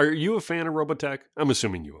you a fan of Robotech? I'm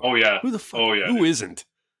assuming you are. Oh yeah. Who the fuck? Oh yeah. Who isn't?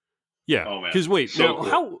 Yeah. Oh man. Because wait, So now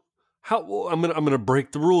cool. how I'm gonna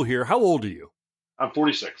break the rule here. How old are you? I'm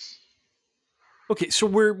 46. Okay, so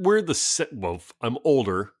well, I'm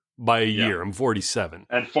older by a year. I'm 47.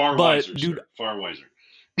 And far But, wiser, dude- sir. Far wiser.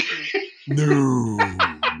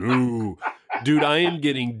 No. Dude, I am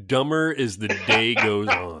getting dumber as the day goes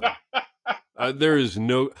on. There is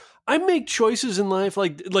no. I make choices in life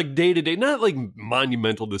like day to day, not like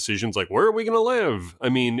monumental decisions like where are we going to live? I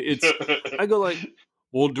mean, I go like,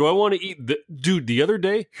 well, do I want to eat? Dude, the other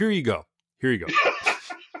day, here you go.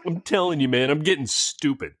 I'm telling you, man, I'm getting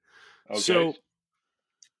stupid. Okay. So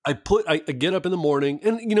I get up in the morning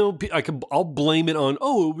and, I'll blame it on,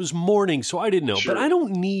 it was morning, so I didn't know. Sure. But I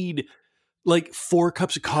don't need like 4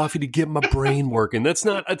 cups of coffee to get my brain working. That's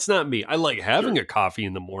not me. I like having a coffee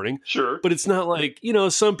in the morning, Sure. but it's not like,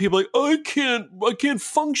 some people are like, oh, I can't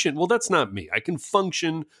function. Well, that's not me. I can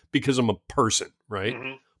function because I'm a person, right?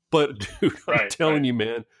 Mm-hmm. But dude, I'm telling you,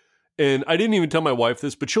 man. And I didn't even tell my wife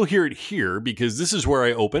this, but she'll hear it here because this is where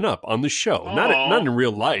I open up on the show. Not in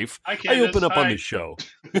real life. I open up on the show.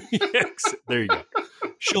 Yes, there you go.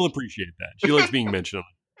 She'll appreciate that. She likes being mentioned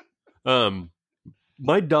on.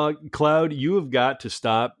 My dog, Cloud, you have got to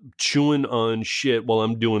stop chewing on shit while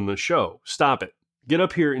I'm doing the show. Stop it. Get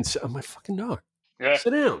up here and sit. I'm my fucking dog. Yeah. Sit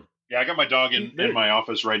down. Yeah, I got my dog in my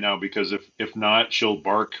office right now because if not, she'll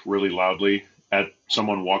bark really loudly at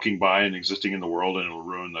someone walking by and existing in the world, and it'll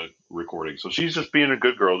ruin the recording. So she's just being a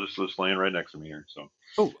good girl, just laying right next to me here. So.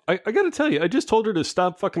 Oh, I got to tell you, I just told her to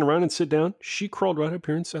stop fucking around and sit down. She crawled right up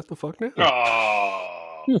here and sat the fuck down. Oh.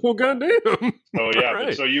 Well, goddamn. Oh yeah.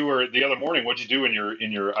 Right. So you were the other morning. What'd you do in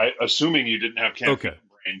your? Assuming you didn't have caffeine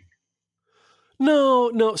brain.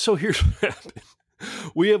 No. So here's what happened.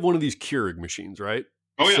 We have one of these Keurig machines, right?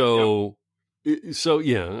 Oh yeah. So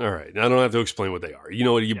yeah, all right. I don't have to explain what they are. You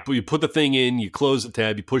know what? You put the thing in, you close the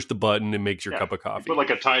tab, you push the button, it makes your cup of coffee. You put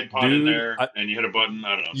like a Tide Pod in there, and you hit a button.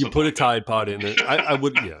 I don't know. You put a Tide Pod in there. I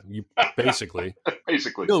would, yeah. You basically.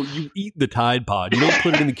 No, you eat the Tide Pod. You don't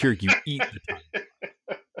put it in the Keurig. You eat the Tide.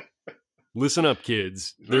 Listen up,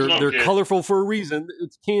 kids. They're colorful for a reason.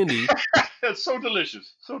 It's candy. It's so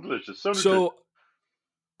delicious. So delicious. So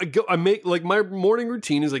I make like my morning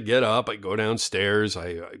routine is I get up, I go downstairs,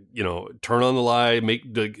 I turn on the light,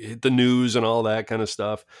 hit the news and all that kind of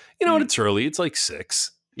stuff. You know, it's early. It's like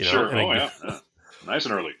 6. Sure. And yeah. Nice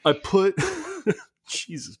and early. I put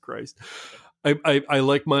Jesus Christ. I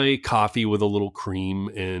like my coffee with a little cream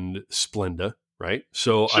and Splenda. Right.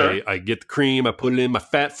 So sure. I get the cream, I put it in my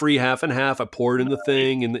fat-free half and half. I pour it in the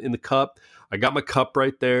thing in the cup. I got my cup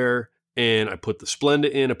right there and I put the Splenda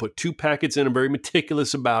in. I put 2 packets in. I'm very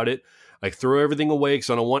meticulous about it. I throw everything away because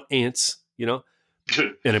I don't want ants,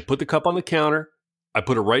 And I put the cup on the counter. I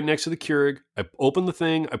put it right next to the Keurig. I open the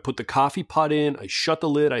thing. I put the coffee pot in. I shut the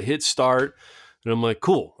lid. I hit start. And I'm like,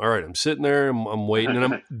 cool. All right. I'm sitting there. I'm waiting.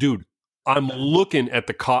 And I'm looking at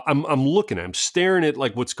the I'm staring at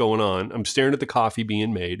like what's going on. I'm staring at the coffee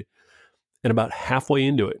being made. And about halfway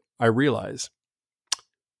into it, I realize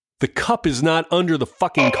the cup is not under the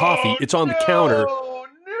fucking coffee. It's on the counter. No.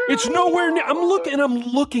 It's nowhere near. I'm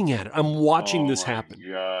looking at it. I'm watching this happen.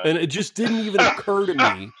 God. And it just didn't even occur to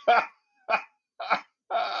me.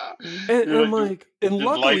 And I'm like, and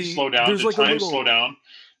luckily, slow down. There's like a little slow down.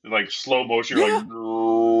 Like slow motion. Yeah. Like,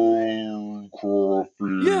 no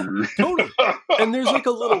coffee. Yeah, totally. And there's like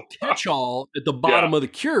a little catch-all at the bottom of the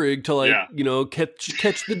Keurig to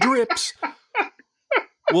catch the drips.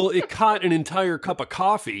 Well, it caught an entire cup of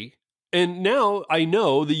coffee, and now I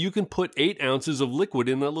know that you can put 8 ounces of liquid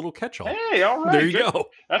in that little catch-all. Hey, all right. There you go.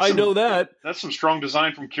 I know that. That's some strong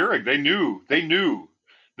design from Keurig. They knew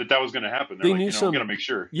that was going to happen. They're I'm going to make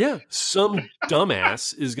sure. Yeah, some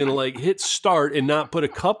dumbass is going to like hit start and not put a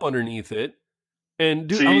cup underneath it. And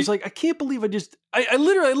dude, I was like, I can't believe I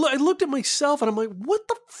literally looked at myself and I'm like, what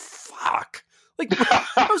the fuck? Like,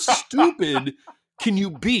 how stupid can you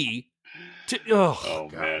be? Oh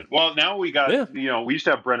man. Well, now we got, we used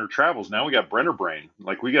to have Brenner Travels. Now we got Brenner Brain.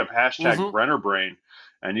 Like we got hashtag Brenner Brain,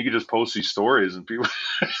 and you can just post these stories and people.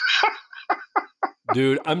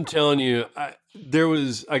 Dude, I'm telling you, I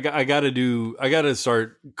really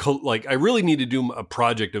need to do a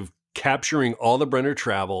project of capturing all the Brenner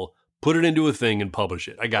Travel, put it into a thing and publish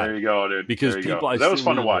it. I got There it. you go, dude. Because there you people, go. That was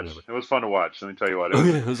fun to watch. It was fun to watch. Let me tell you what.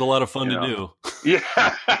 It was a lot of fun to do.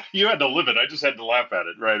 Yeah, you had to live it. I just had to laugh at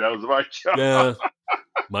it. Right, that was my job. Yeah,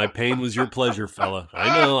 my pain was your pleasure, fella.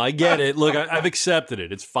 I know, I get it. Look, I've accepted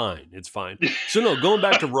it. It's fine. It's fine. So no, going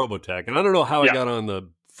back to Robotech, and I don't know how I got on the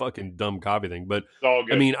fucking dumb copy thing, but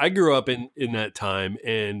I mean, I grew up in that time,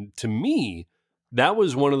 and to me, that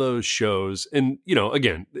was one of those shows. And you know,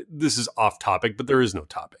 again, this is off topic, but there is no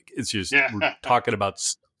topic. It's just we're talking about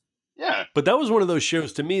stuff. Yeah. But that was one of those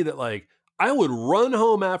shows to me that like I would run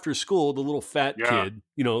home after school, the little fat kid,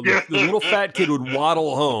 you know, the little fat kid would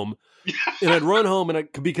waddle home and I'd run home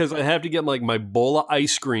because I have to get like my bowl of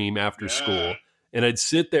ice cream after school. And I'd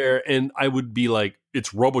sit there and I would be like, it's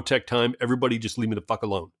Robotech time. Everybody just leave me the fuck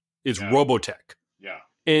alone. It's Robotech. Yeah.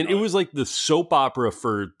 And it was like the soap opera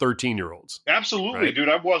for 13-year-olds. Absolutely, right? Dude.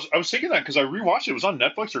 I was thinking that because I rewatched it. It was on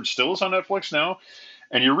Netflix, or it still is on Netflix now.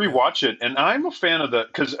 And you rewatch it, and I'm a fan of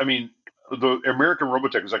because I mean, the American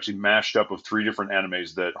Robotech was actually mashed up of 3 different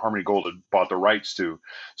animes that Harmony Gold had bought the rights to.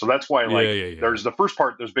 So that's why, there's the first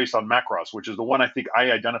part that's based on Macross, which is the one I think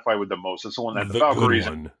I identify with the most. It's the one that the Valkyries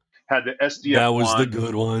had the SDF. That was the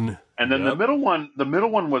good one. And then the middle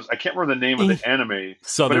one was, I can't remember the name of the anime.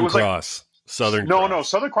 Southern Cross. Southern No, Cross. no,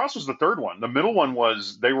 Southern Cross was the third one. The middle one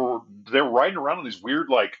was they were riding around on these weird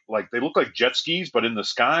like they look like jet skis but in the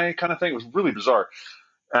sky kind of thing. It was really bizarre,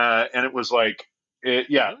 and it was like and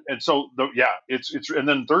so it's and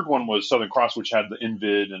then the third one was Southern Cross, which had the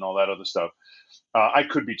Invid and all that other stuff. I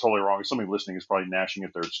could be totally wrong. Somebody listening is probably gnashing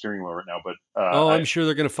at their steering wheel right now, but I'm sure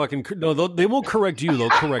they're gonna fucking they won't correct you. They'll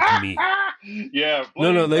correct me. Yeah,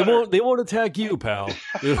 no, they won't. They won't attack you, pal.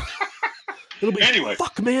 It'll be anyway.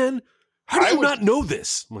 Fuck, man. How did you not know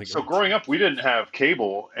this? So growing up, we didn't have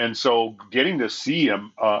cable, and so getting to see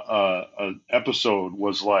an episode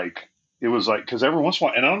was like because every once in a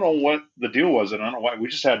while, and I don't know what the deal was, and I don't know why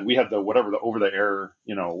we had the over the air,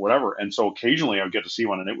 whatever, and so occasionally I would get to see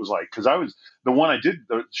one, and it was like because I was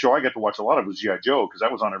the show I got to watch a lot of was G.I. Joe because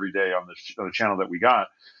that was on every day on the channel that we got.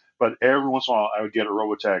 But every once in a while, I would get a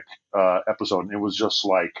Robotech episode, and it was just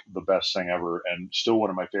like the best thing ever, and still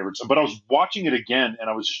one of my favorites. But I was watching it again, and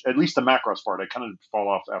I was at least the Macross part. I kind of fall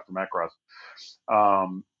off after Macross.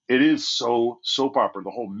 It is so soap opera,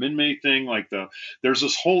 the whole Minmay thing. There's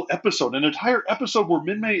this whole episode, an entire episode where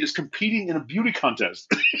Minmay is competing in a beauty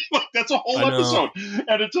contest. That's a whole episode,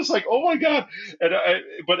 and it's just like, oh my god!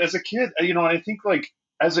 But as a kid, I think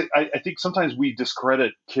I think sometimes we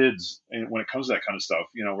discredit kids when it comes to that kind of stuff,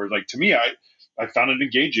 where to me, I found it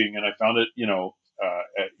engaging and I found it,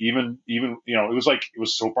 even, it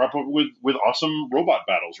was soap opera with awesome robot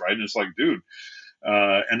battles. Right. And it's like, dude,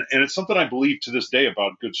 and it's something I believe to this day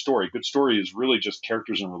about good story. Good story is really just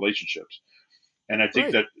characters and relationships. And I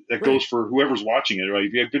think that goes for whoever's watching it, right?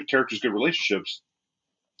 If you have good characters, good relationships,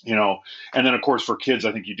 and then of course for kids,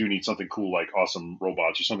 I think you do need something cool, like awesome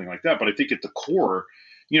robots or something like that. But I think at the core,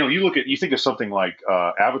 you think of something like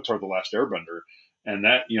Avatar: The Last Airbender, and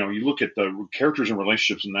that you look at the characters and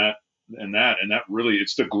relationships and that really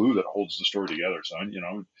it's the glue that holds the story together. So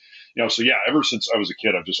so ever since I was a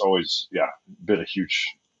kid, I've just always been a huge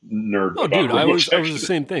nerd. Oh, dude, I was the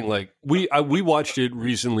same thing. Like we watched it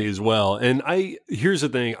recently as well, and here's the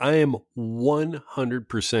thing: I am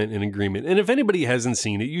 100% in agreement. And if anybody hasn't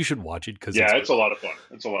seen it, you should watch it because it's a lot of fun.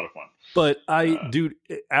 It's a lot of fun. But dude,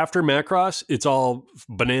 after Macross, it's all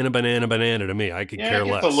banana to me. I could care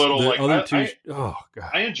less. It's a little other two. Oh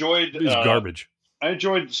god, I enjoyed it's garbage. I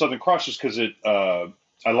enjoyed Southern Cross just because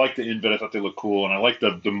I liked the Invid. I thought they looked cool, and I liked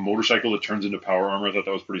the motorcycle that turns into power armor. I thought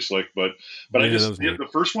that was pretty slick. But the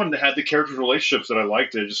first one that had the character relationships that I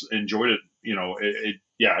liked, I just enjoyed it. It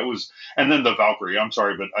was. And then the Valkyrie. I'm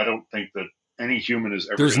sorry, but I don't think that any human is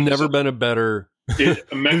ever. There's never been a better. There's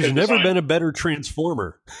never been a better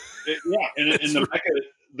Transformer. And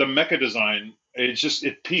the mecha design,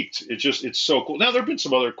 it peaked. It's so cool. Now there have been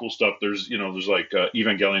some other cool stuff. There's like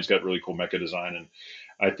Evangelion's got really cool mecha design, and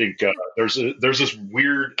I think there's this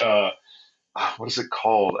weird what is it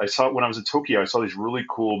called? I saw it when I was in Tokyo. I saw these really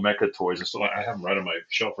cool mecha toys, and still I have them right on my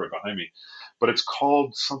shelf right behind me. But it's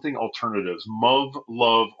called something Alternatives, Muv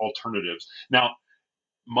Love Alternatives. Now.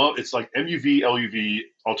 It's like MUV, LUV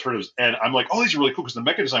alternatives. And I'm like, oh, these are really cool because the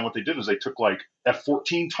mecha design, what they did is they took like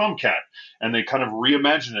F-14 Tomcat and they kind of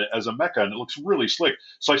reimagined it as a mecha and it looks really slick.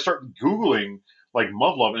 So I start Googling like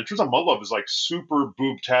Muv Love, and it turns out Muv Love is like super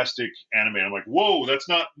boobtastic anime. I'm like, whoa, that's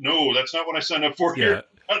not what I signed up for here.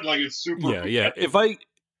 Like it's super. Yeah. If I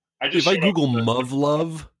Google Muv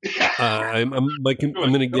Love, I'm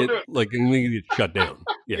gonna get shut down.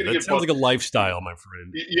 Yeah, gonna that get sounds butt. like a lifestyle, my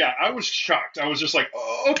friend. Yeah, I was shocked. I was just like,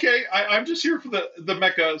 oh, okay, I'm just here for the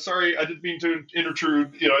mecha. Sorry, I didn't mean to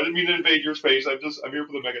intrude. I didn't mean to invade your space. I'm here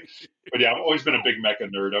for the mecha. But yeah, I've always been a big mecha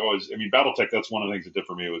nerd. BattleTech. That's one of the things that did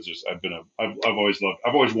for me. Was just I've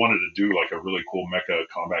always wanted to do like a really cool mecha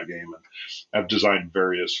combat game, and I've designed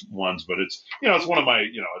various ones. But it's one of my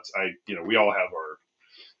we all have our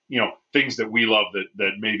things that we love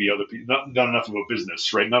that maybe other people not enough of a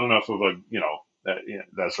business, right? Not enough of a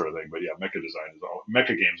that sort of thing. But yeah, mecha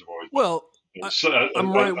games have always Well,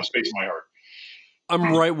 I'm right. a space in my heart.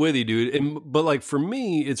 I'm right with you, dude. But like for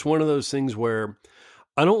me, it's one of those things where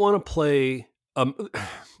I don't want to play.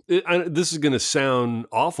 This is going to sound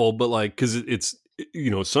awful, but like because it's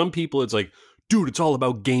some people it's like, dude, it's all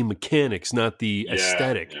about game mechanics, not the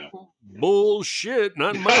aesthetic. Yeah. Bullshit,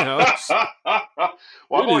 not in my house.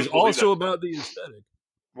 Well, it is also about the aesthetic.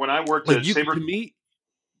 When I worked at Saber,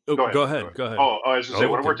 go ahead. Oh, I was going to say,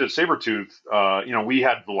 when I worked at Sabretooth, we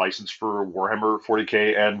had the license for Warhammer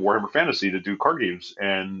 40K and Warhammer Fantasy to do card games.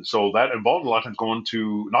 And so that involved a lot of times going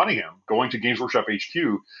to Nottingham, going to Games Workshop HQ.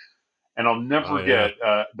 And I'll never forget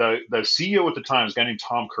the CEO at the time, was a guy named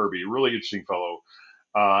Tom Kirby, a really interesting fellow.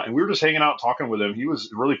 And we were just hanging out, talking with him. He was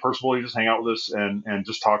really personable. He just hang out with us and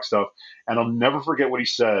just talk stuff. And I'll never forget what he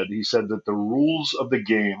said. He said that the rules of the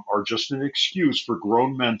game are just an excuse for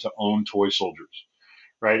grown men to own toy soldiers.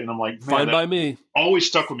 Right. And I'm like, man, fine by me. Always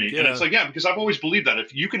stuck with me. Yeah. And it's like, yeah, because I've always believed that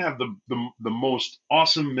if you can have the most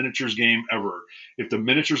awesome miniatures game ever, if the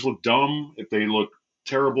miniatures look dumb, if they look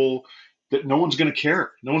terrible, that no one's going to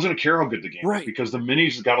care. No one's going to care how good the game is because the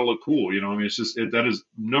minis got to look cool. It's just that is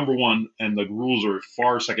number one, and the rules are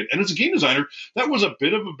far second. And as a game designer, that was a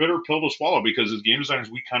bit of a bitter pill to swallow because as game designers,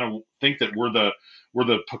 we kind of think that we're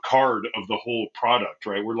the Picard of the whole product,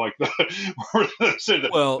 right? We're like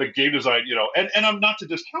the game design, and I'm not to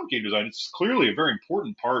discount game design. It's clearly a very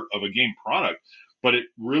important part of a game product, but it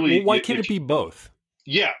really why can't it be both?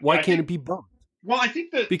 Yeah, why can't it be both? Well, I think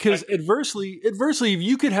that because adversely, if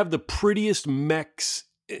you could have the prettiest mechs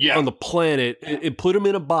on the planet and put them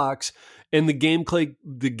in a box, and the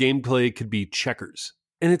gameplay could be checkers,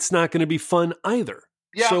 and it's not going to be fun either.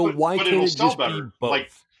 Yeah, so why can't it just better. be both?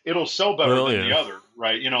 Like it'll sell better than the other,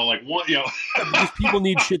 right? Like one, because people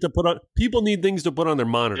need shit to put on. People need things to put on their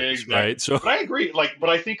monitors, right? So, but I agree. But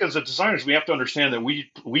I think as a designers, we have to understand that we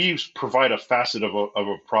provide a facet of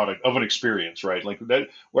a product, of an experience, right? Like that,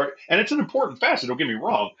 and it's an important facet. Don't get me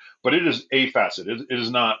wrong, but it is a facet. It is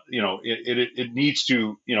not, it needs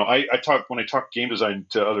to, I talk when I talk game design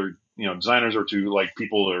to other, designers or to like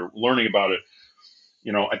people that are learning about it.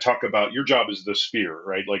 I talk about your job is the sphere,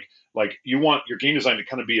 right? Like you want your game design to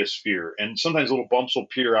kind of be a sphere, and sometimes little bumps will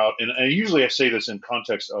peer out. And usually I say this in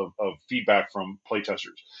context of feedback from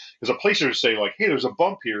playtesters, because a playtester say like, "Hey, there's a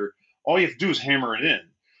bump here. All you have to do is hammer it in,"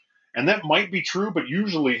 and that might be true, but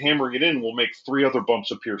usually hammering it in will make 3 other bumps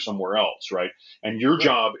appear somewhere else, right? And your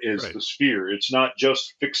job is the sphere. It's not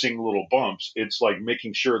just fixing little bumps. It's like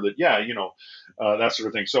making sure that that sort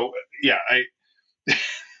of thing. So yeah,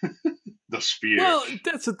 the sphere. Well,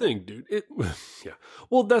 that's the thing, dude.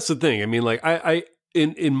 Well, that's the thing. I mean, like I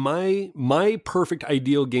in my perfect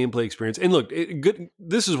ideal gameplay experience. And look,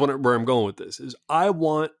 this is where I'm going with this. Is I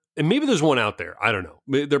want, and maybe there's one out there. I don't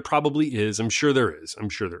know. There probably is. I'm sure there is.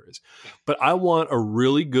 But I want a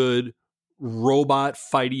really good robot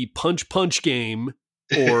fighty punch game,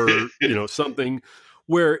 or something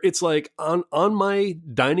where it's like on my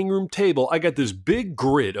dining room table, I got this big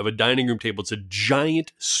grid of a dining room table. It's a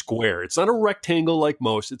giant square. It's not a rectangle like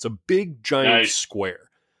most. It's a big giant square.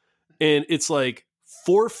 And it's like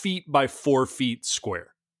 4 feet by 4 feet square,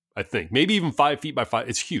 I think. Maybe even 5 feet by 5.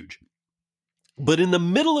 It's huge. But in the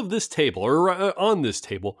middle of this table, or on this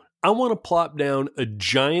table, I want to plop down a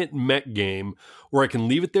giant mech game where I can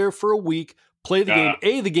leave it there for a week, play the game.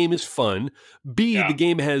 A, the game is fun. B, the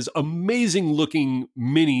game has amazing looking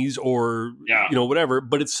minis or, whatever.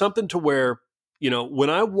 But it's something to where, when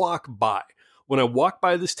I walk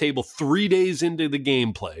by this table 3 days into the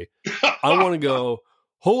gameplay, I want to go,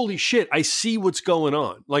 holy shit, I see what's going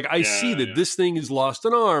on. Like, I see that this thing is lost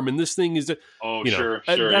an arm and this thing is, sure.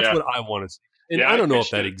 That's what I want to see. And I don't know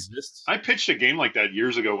if that exists. I pitched a game like that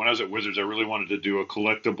years ago when I was at Wizards. I really wanted to do a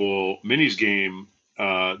collectible minis game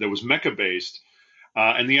that was mecha based.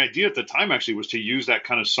 And the idea at the time actually was to use that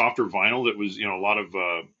kind of softer vinyl that was, a lot of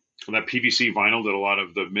that PVC vinyl that a lot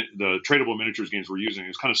of the tradable miniatures games were using.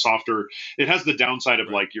 It's kind of softer. It has the downside of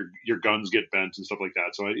like your guns get bent and stuff like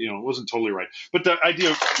that. So it wasn't totally right. But the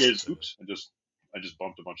idea is, oops, I just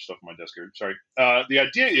bumped a bunch of stuff on my desk here. Sorry. The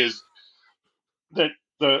idea is that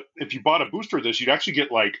if you bought a booster of this, you'd actually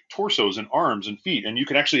get like torsos and arms and feet, and you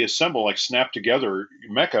could actually assemble, like snap together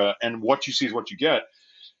mecha, and what you see is what you get.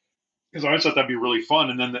 Because I always thought that'd be really fun,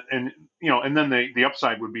 and then the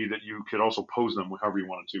upside would be that you could also pose them however you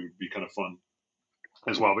wanted to. It'd be kind of fun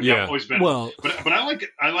as well. But yeah, I've always been but I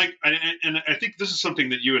think this is something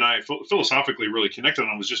that you and I philosophically really connected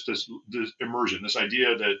on, was just this immersion, this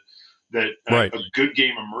idea that a good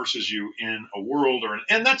game immerses you in a world,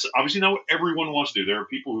 and that's obviously not what everyone wants to do. There are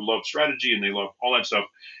people who love strategy and they love all that stuff,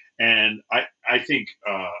 and I think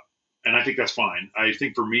that's fine. I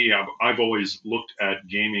think for me, I've always looked at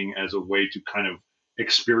gaming as a way to kind of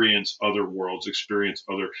experience other worlds,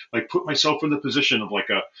 put myself in the position of like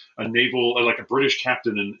a naval, like a British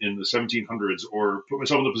captain in the 1700s, or put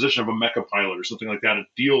myself in the position of a mecha pilot or something like that, and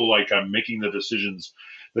feel like I'm making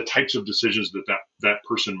the types of decisions that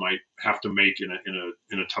person might have to make in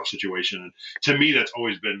a tough situation. And to me, that's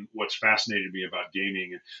always been what's fascinated me about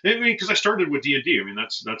gaming. And I mean, because I started with D&D. I mean,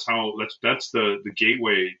 that's the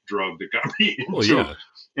gateway drug that got me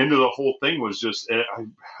into the whole thing. Was just,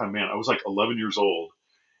 I was like 11 years old,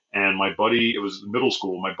 and my buddy, it was middle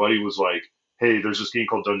school, my buddy was like, hey, there's this game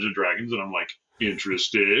called Dungeons and Dragons, and I'm like,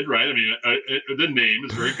 interested, right? I mean, the name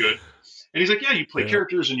is very good. And he's like, yeah, you play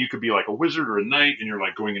characters, and you could be like a wizard or a knight, and you're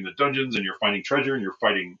like going into dungeons, and you're finding treasure, and you're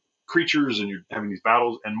fighting creatures, and you're having these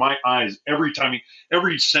battles. And my eyes, every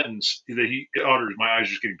sentence that he utters, my eyes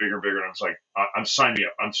just getting bigger and bigger. And I was like, I'm signing me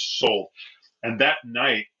up. I'm sold. And that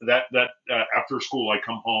night, that after school, I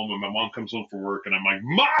come home, and my mom comes home from work, and I'm like,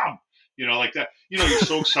 Mom! Like that. You're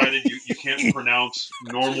so excited you can't pronounce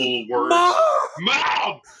normal words.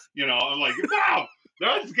 Mom! I'm like, Mom!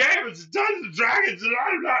 This game is Dungeons and Dragons,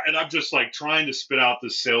 and I'm just like trying to spit out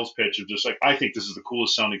this sales pitch of just like, I think this is the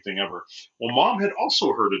coolest sounding thing ever. Well, Mom had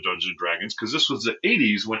also heard of Dungeons and Dragons, because this was the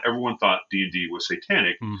 80s when everyone thought D&D was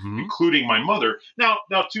satanic, including my mother. Now,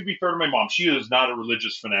 to be fair to my mom, she is not a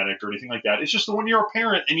religious fanatic or anything like that. It's just that when you're a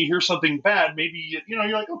parent and you hear something bad, maybe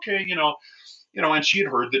you're like, okay, and she had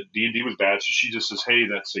heard that D&D was bad, so she just says, hey,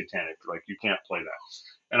 that's satanic. Like, you can't play that.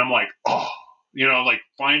 And I'm like, oh. Like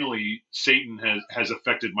finally Satan has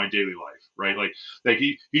affected my daily life, right? Like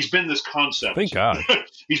he's been this concept. Thank God.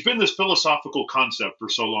 He's been this philosophical concept for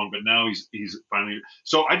so long, but now he's finally.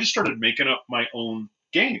 So I just started making up my own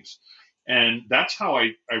games, and that's how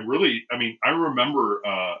I remember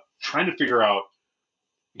trying to figure out,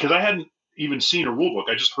 because I hadn't even seen a rule book.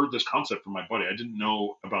 I just heard this concept from my buddy. I didn't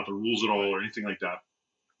know about the rules at all or anything like that.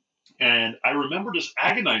 And I remember just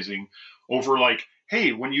agonizing over like,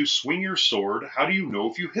 hey, when you swing your sword, how do you know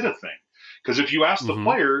if you hit a thing? Because if you ask the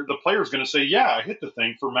player's going to say, yeah, I hit the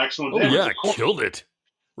thing for maximum damage. Oh, yeah, I killed it.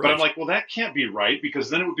 Right. But I'm like, well, that can't be right, because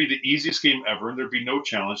then it would be the easiest game ever and there'd be no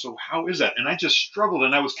challenge. So how is that? And I just struggled,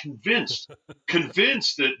 and I was convinced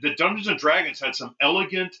that Dungeons and Dragons had some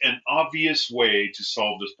elegant and obvious way to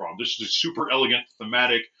solve this problem. This is a super elegant,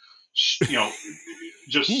 thematic,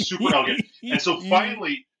 just super elegant. And so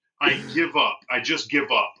finally, I give up. I just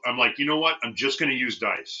give up. I'm like, you know what? I'm just going to use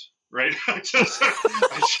dice, right? I'm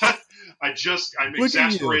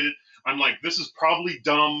exasperated. I'm like, this is probably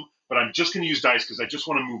dumb, but I'm just going to use dice because I just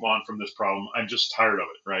want to move on from this problem. I'm just tired of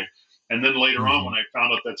it, right? And then later on, when I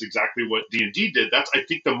found out that's exactly what D&D did, that's, I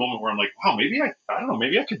think, the moment where I'm like, wow, maybe I don't know,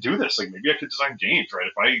 maybe I could do this. Like, maybe I could design games, right?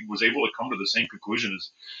 If I was able to come to the same conclusion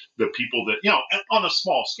as the people that, on a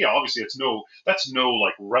small scale, obviously that's no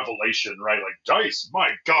like revelation, right? Like dice, my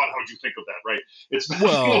God, how'd you think of that, right? It's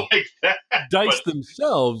not like that. Dice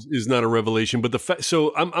themselves is not a revelation, but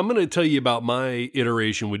so I'm going to tell you about my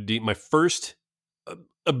iteration with my first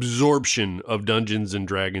absorption of Dungeons and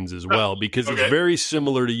Dragons as well, because it's very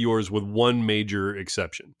similar to yours with one major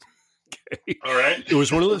exception. Okay. All right. It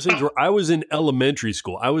was one of those things where I was in elementary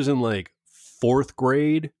school. I was in like 4th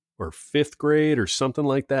grade or 5th grade or something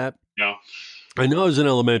like that. Yeah. I know I was in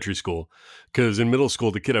elementary school because in middle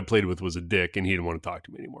school, the kid I played with was a dick and he didn't want to talk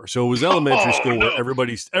to me anymore. So it was elementary school where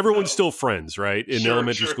everyone's still friends, right? In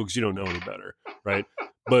elementary school, because you don't know any better, right?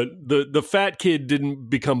 But the fat kid didn't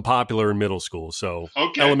become popular in middle school. So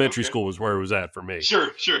elementary school was where it was at for me.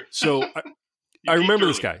 Sure. So I remember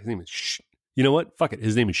this guy. His name is, you know what? Fuck it.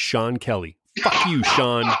 His name is Sean Kelly. Fuck you,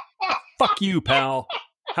 Sean. Fuck you, pal.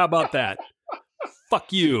 How about that?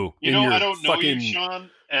 Fuck you. I don't know you, Sean.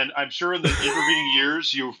 And I'm sure in the intervening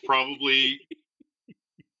years, you've probably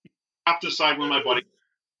have to side with my buddy.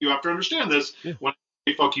 You have to understand this. Yeah. When I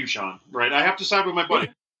say fuck you, Sean, right? I have to side with my buddy.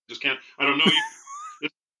 Just can't. I don't know you.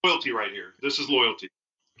 This is loyalty right here. This is loyalty.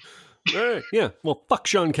 All right. Yeah. Well, fuck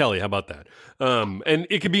Sean Kelly. How about that? And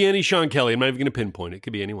it could be any Sean Kelly. I'm not even going to pinpoint it. It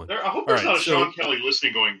could be anyone. I hope All there's right. not a So, Sean Kelly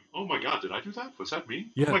listening going, oh my God, did I do that? Was that me?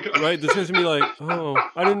 Oh yeah, my God. right. This guy's gonna be like, oh,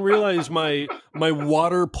 I didn't realize my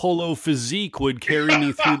water polo physique would carry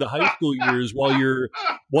me through the high school years, while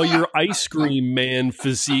your ice cream man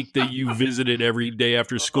physique that you visited every day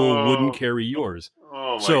after school wouldn't carry yours.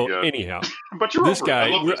 Oh my So God. anyhow, But you're this over it. I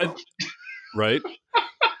guy, love this. right?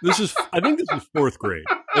 I think this is fourth grade.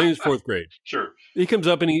 I think it's fourth grade. Sure. He comes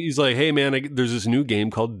up and he's like, hey man, there's this new game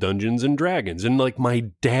called Dungeons and Dragons, and like my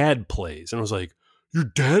dad plays, and I was like, your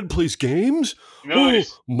dad plays games?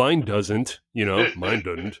 Nice. Oh, mine doesn't. Mine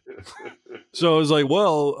doesn't. So I was like,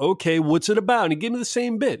 well, okay, what's it about? And he gave me the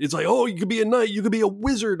same bit. It's like, oh, you could be a knight, you could be a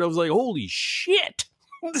wizard. I was like, holy shit,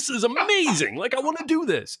 this is amazing. Like, I want to do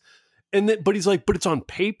this. But he's like, but it's on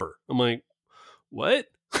paper. I'm like, what?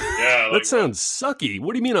 Yeah, That sounds sucky.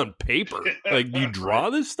 What do you mean on paper? Like, do you draw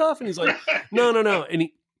this stuff? And he's like, no. And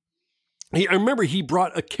I remember he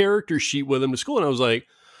brought a character sheet with him to school, and I was like,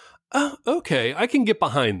 oh, okay, I can get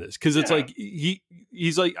behind this, because it's like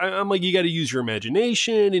he's like, I'm like, you got to use your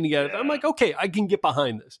imagination, and you got. I'm like, okay, I can get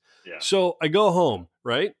behind this. Yeah. So I go home,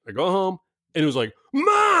 right? I go home, and it was like,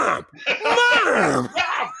 Mom,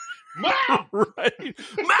 Mom, right,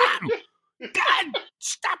 Mom. God,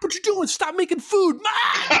 stop what you're doing. Stop making food. Mom,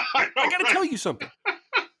 I got to tell you something.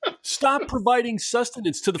 Stop providing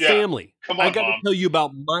sustenance to the family. Come on, I got to tell you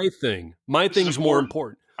about my thing. My thing's more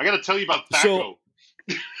important. I got to tell you about Thaco.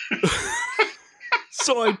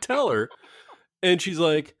 So I tell her, and she's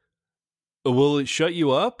like, will it shut you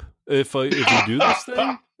up if you do this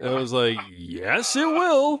thing? And I was like, yes, it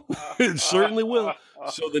will. It certainly will.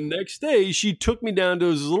 So the next day, she took me down to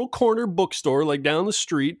this little corner bookstore, like down the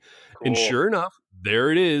street. Cool. And sure enough,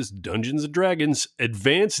 there it is, Dungeons and Dragons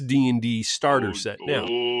Advanced D&D starter set. Now,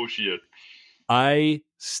 shit. I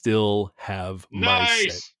still have my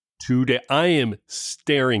set today. I am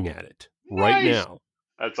staring at it right now.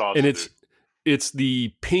 That's awesome. And it's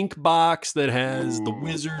the pink box that has the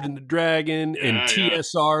wizard and the dragon and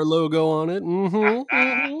TSR logo on it.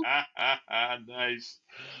 Nice.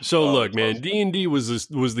 So look, man, awesome. D&D was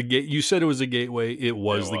the gate. You said it was a gateway. It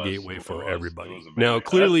was the gateway for everybody. Now,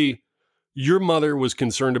 clearly, your mother was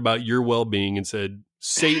concerned about your well-being and said,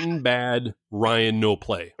 Satan bad, Ryan no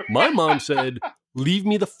play. My mom said, leave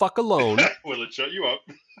me the fuck alone. Will it shut you up?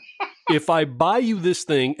 If I buy you this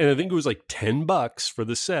thing, and I think it was like $10 for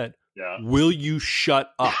the set, will you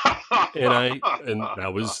shut up? And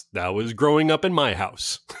that was growing up in my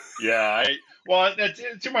house. Yeah,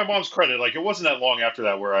 to my mom's credit, like it wasn't that long after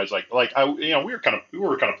that where I was like we were kind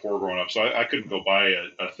of poor growing up, so I couldn't go buy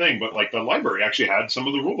a thing. But like the library actually had some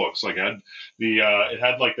of the rule books. Like it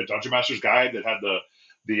had like the Dungeon Master's Guide that had the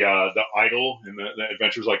idol and the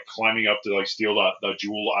adventures like climbing up to like steal the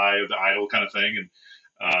jewel eye of the idol kind of thing, and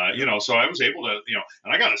so I was able to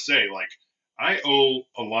and I gotta say, like, I owe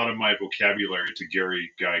a lot of my vocabulary to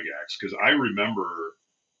Gary Gygax, because I remember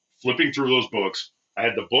flipping through those books. I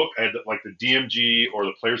had the book, I had like the DMG or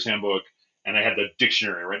the Player's Handbook, and I had the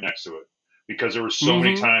dictionary right next to it, because there were so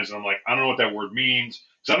many times, and I'm like, I don't know what that word means.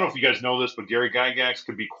 Because I don't know if you guys know this, but Gary Gygax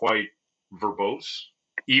could be quite verbose,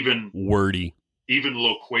 even wordy, even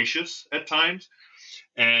loquacious at times.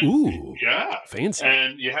 And fancy.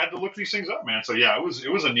 And you had to look these things up, man. So yeah, it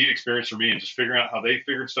was a neat experience for me, and just figuring out how they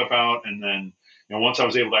figured stuff out. And then once I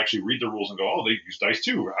was able to actually read the rules and go, oh, they use dice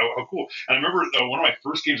too. How cool! And I remember one of my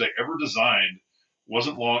first games I ever designed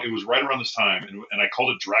wasn't long. It was right around this time, and I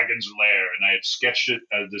called it Dragon's Lair, and I had sketched it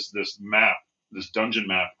as this map, this dungeon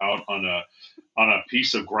map, out on a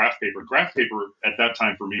piece of graph paper. Graph paper at that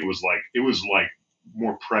time for me was like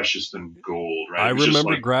more precious than gold, right? I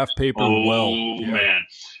remember graph paper well. Man.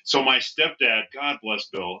 So my stepdad, God bless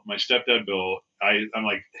Bill, Bill, I'm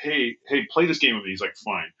like, hey, play this game with me. He's like,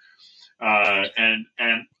 fine.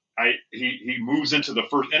 He moves into the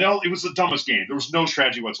first, and it was the dumbest game. There was no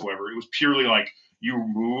strategy whatsoever. It was purely like you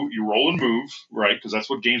roll and move, right? Because that's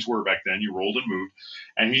what games were back then. You rolled and moved,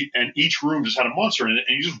 and each room just had a monster in it,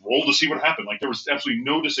 and you just rolled to see what happened. Like there was absolutely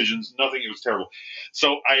no decisions, nothing. It was terrible.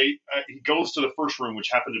 So he goes to the first room,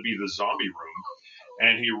 which happened to be the zombie room,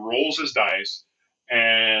 and he rolls his dice,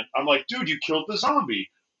 and I'm like, dude, you killed the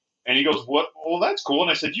zombie. And he goes, what? Well, that's cool.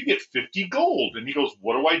 And I said, you get 50 gold. And he goes,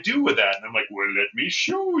 what do I do with that? And I'm like, well, let me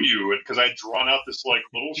show you. And because I had drawn out this like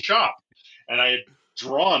little shop, and I had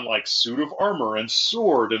drawn like suit of armor and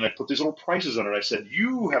sword, and I put these little prices on it. I said,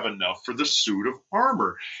 you have enough for the suit of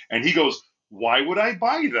armor. And he goes, why would I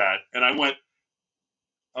buy that? And I went,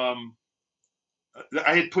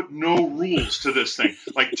 I had put no rules to this thing.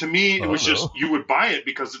 Like, to me, it was just, no. you would buy it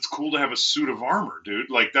because it's cool to have a suit of armor, dude.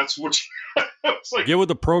 Like, that's what it's like. Get with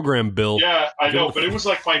the program, Bill. Yeah, I Get know, with but it was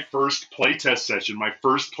like my first playtest session. My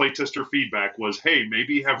first playtester feedback was, hey,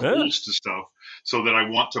 maybe have rules to stuff so that I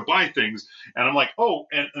want to buy things. And I'm like, oh,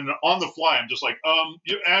 and on the fly, I'm just like,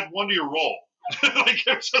 you add 1 to your roll. Like,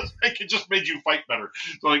 it just made you fight better.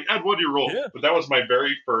 So, like, add 1 to your roll. Yeah. But that was my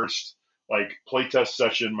very first, like, playtest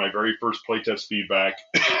session, my very first playtest feedback.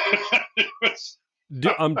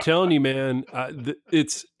 I'm telling you, man,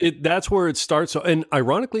 that's where it starts. And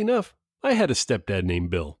ironically enough, I had a stepdad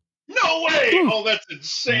named Bill. No way! Oh, that's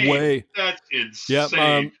insane. Way. That's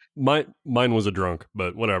insane. Yeah, mine was a drunk,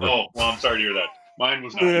 but whatever. Oh, well, I'm sorry to hear that. Mine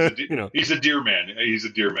was not. He's a deer man. He's a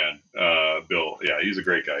deer man. Bill. Yeah, he's a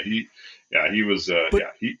great guy. He was.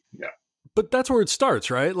 But that's where it starts,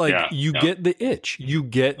 right? Like, you get the itch. You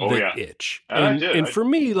get the itch. And for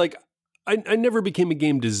me, like, I never became a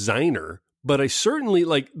game designer, but I certainly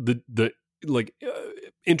like the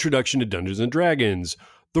introduction to Dungeons and Dragons,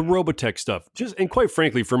 the Robotech stuff. And quite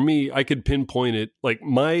frankly, for me, I could pinpoint it. Like,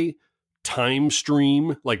 my time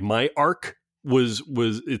stream, like my arc was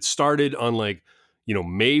it started on, like,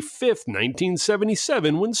 May 5th,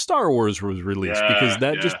 1977, when Star Wars was released, because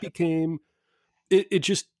that just became it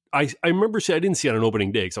just I remember I didn't see it on an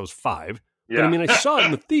opening day because I was 5. Yeah. But I mean, I saw it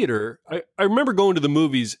in the theater. I remember going to the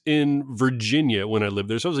movies in Virginia when I lived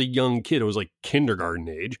there. So I was a young kid. I was like kindergarten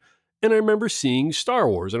age. And I remember seeing Star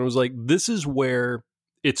Wars. And I was like, this is where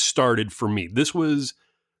it started for me. This was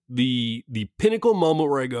the pinnacle moment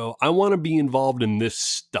where I go, I want to be involved in this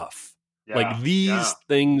stuff. Yeah, like, these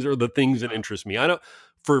things are the things that interest me. I don't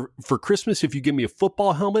for Christmas, if you give me a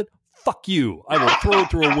football helmet, fuck you. I will throw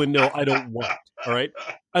it through a window. I don't want. All right.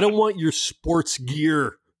 I don't want your sports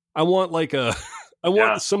gear. I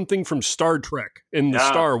want something from Star Trek and the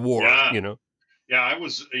Star Wars, Yeah, I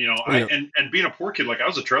was, and being a poor kid, like, I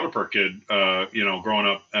was a trailer park kid, growing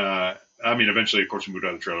up. I mean, eventually, of course, we moved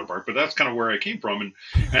out of the trailer park, but that's kind of where I came from, and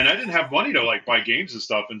I didn't have money to, like, buy games and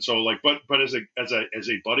stuff, and so, like, but as a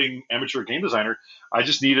budding amateur game designer, I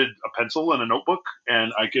just needed a pencil and a notebook,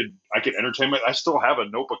 and I could entertain I still have a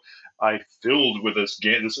notebook I filled with this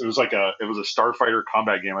game. It was a Starfighter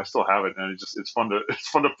combat game. I still have it, and it's fun to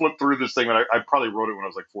flip through this thing. And I probably wrote it when I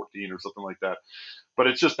was like 14 or something like that. But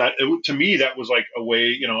it's just that to me, that was like a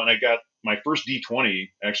way, and I got my first D20.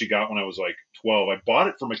 I actually got when I was like 12. I bought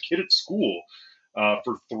it from a kid at school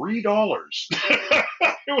for $3. It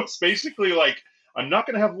was basically like, I'm not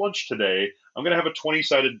going to have lunch today. I'm going to have a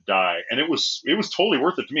 20-sided die, and it was totally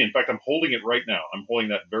worth it to me. In fact, I'm holding it right now. I'm holding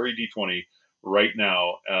that very D20 right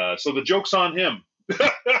now. So the joke's on him.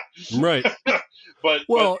 Right. But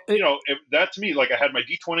that to me, like, I had my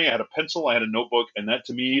D20, I had a pencil, I had a notebook, and that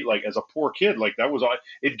to me, like, as a poor kid, like, that was,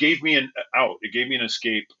 it gave me an out. It gave me an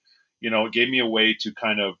escape. It gave me a way to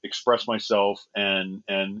kind of express myself, and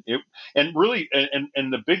the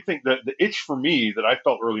big thing, the itch for me that I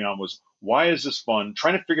felt early on was, why is this fun?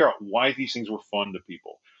 Trying to figure out why these things were fun to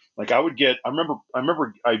people. Like, I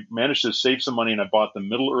remember I managed to save some money and I bought the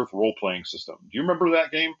Middle Earth role-playing system. Do you remember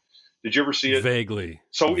that game? Did you ever see it? Vaguely.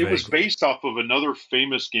 So it was based off of another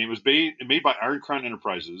famous game. It was made by Iron Crown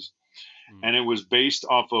Enterprises, and it was based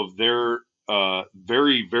off of their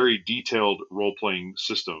very, very detailed role-playing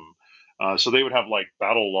system. So they would have, like,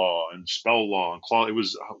 battle law and spell law and claw. It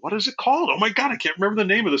was, what is it called? Oh my God, I can't remember the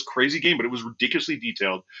name of this crazy game, but it was ridiculously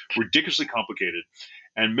detailed, ridiculously complicated.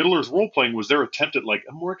 And Middle Earth Role-Playing was their attempt at, like,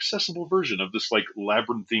 a more accessible version of this, like,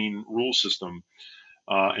 labyrinthine rule system.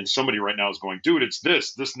 And somebody right now is going, dude, it's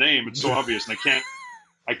this name. It's so obvious. And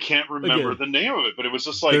I can't remember the name of it, but it was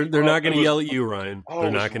just like, they're not going to yell at you, Ryan.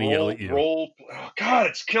 They're not going to yell at you. God,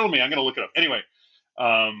 it's killing me. I'm going to look it up. Anyway.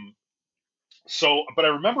 But I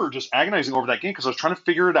remember just agonizing over that game because I was trying to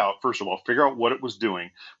figure it out. First of all, figure out what it was doing.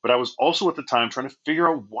 But I was also at the time trying to figure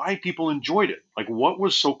out why people enjoyed it. Like, what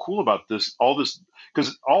was so cool about all this,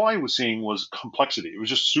 because all I was seeing was complexity. It was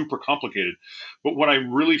just super complicated. But what I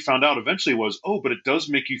really found out eventually was, but it does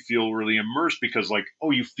make you feel really immersed because, like,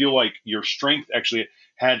 you feel like your strength actually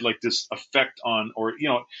had, like, this effect on, or,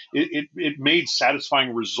 it made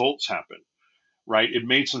satisfying results happen. Right, it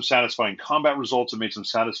made some satisfying combat results. It made some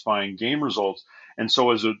satisfying game results. And so,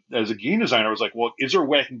 as a game designer, I was like, well, is there a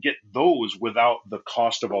way I can get those without the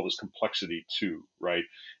cost of all this complexity too? Right.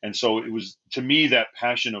 And so it was, to me, that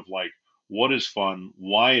passion of, like, what is fun?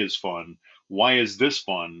 Why is fun? Why is this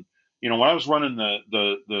fun? When I was running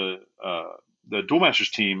the Duel Masters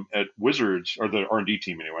team at Wizards, or the R&D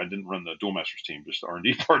team anyway, I didn't run the Duel Masters team, just the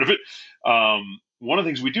R&D part of it. One of the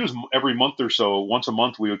things we do is every month or so, once a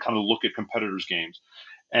month, we would kind of look at competitors' games.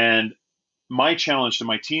 And my challenge to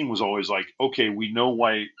my team was always like, okay, we know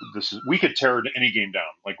why this is. We could tear any game down.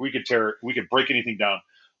 Like we could break anything down.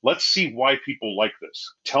 Let's see why people like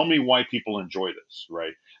this. Tell me why people enjoy this,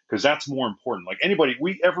 right? Because that's more important. Like anybody,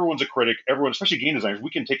 everyone's a critic. Everyone, especially game designers, we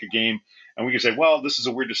can take a game and we can say, well, this is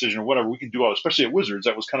a weird decision or whatever. We can do all, especially at Wizards.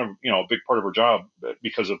 That was kind of a big part of our job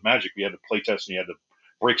because of Magic. We had to play test and you had to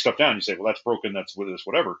break stuff down. You say, well, that's broken. That's with this,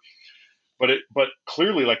 whatever. But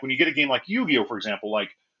clearly, like when you get a game like Yu-Gi-Oh, for example, like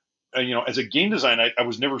as a game designer, I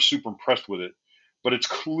was never super impressed with it, but it's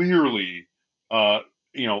clearly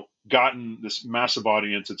gotten this massive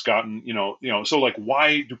audience. It's gotten so like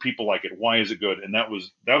why do people like it? Why is it good? And that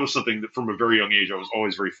was something that from a very young age I was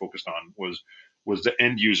always very focused on was the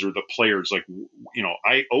end user, the players. Like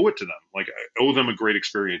I owe it to them. Like I owe them a great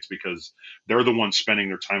experience because they're the ones spending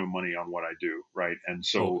their time and money on what I do, right? And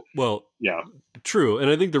so yeah, true.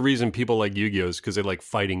 And I think the reason people like Yu-Gi-Oh is because they like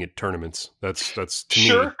fighting at tournaments. That's to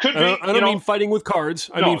sure me. Could be. I don't mean fighting with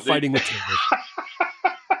cards. I mean fighting with tables.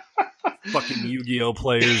 Fucking Yu-Gi-Oh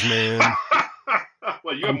players, man.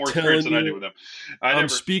 Well, you have more experience than I do with them. I'm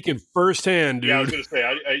speaking firsthand, dude. Yeah, I was going to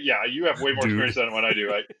say, you have way more experience than what I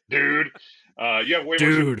do. Dude, you have way more.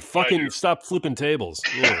 Dude, fucking stop flipping tables.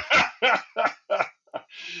 Yeah.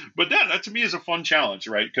 But that to me is a fun challenge,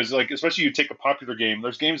 right? Because like, especially you take a popular game.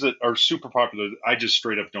 There's games that are super popular that I just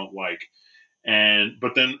straight up don't like,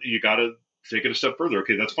 but then you got to take it a step further.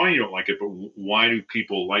 Okay, that's fine. You don't like it, but why do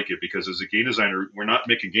people like it? Because as a game designer, we're not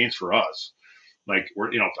making games for us. Like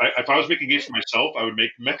if I was making games for myself, I would make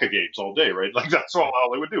mecha games all day, right? Like that's all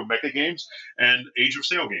I would do: mecha games and Age of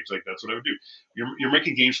Sail games. Like that's what I would do. You're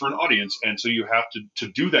making games for an audience, and so you have to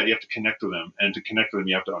do that. You have to connect with them, and to connect with them,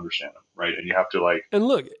 you have to understand them, right? And you have to and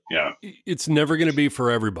look, it's never going to be for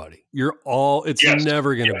everybody. It's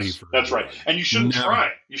never going to be for. That's everybody. Right, and you shouldn't try.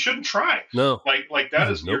 You shouldn't try. No, like that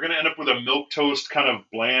is you're going to end up with a milquetoast kind of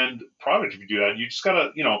bland product if you do that. You just gotta,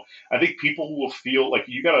 I think people will feel like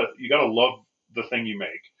you gotta love the thing you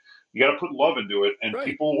make. You got to put love into it, and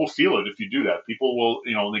people will feel it if you do that. People will,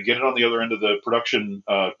 when they get it on the other end of the production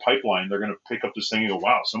pipeline, they're going to pick up this thing and go,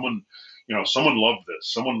 "Wow, someone loved this.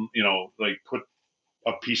 Someone, like put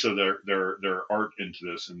a piece of their art into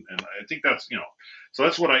this." And I think that's, so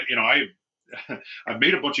that's what I've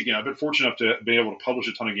made a bunch of games. I've been fortunate enough to be able to publish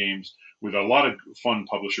a ton of games with a lot of fun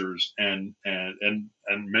publishers, and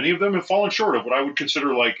many of them have fallen short of what I would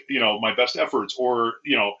consider like, my best efforts, or,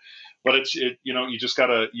 but you just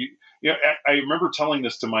gotta, I remember telling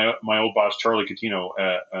this to my old boss, Charlie Catino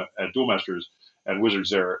at Duel Masters at Wizards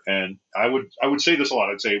there. And I would say this a lot.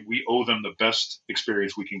 I'd say we owe them the best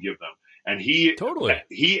experience we can give them. And he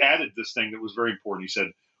added this thing that was very important. He said,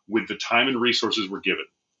 with the time and resources we're given.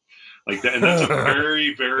 Like that, and that's a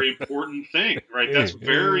very, very important thing, right? That's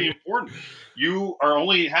very important. You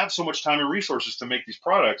only have so much time and resources to make these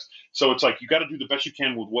products. So it's like, you got to do the best you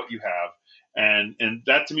can with what you have. And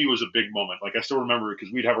that to me was a big moment. Like I still remember,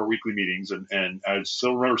 because we'd have our weekly meetings, and I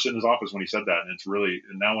still remember sitting in his office when he said that. And it's really,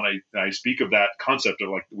 and now when I speak of that concept of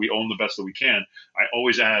like, we own the best that we can, I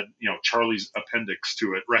always add, Charlie's appendix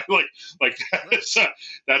to it, right? Like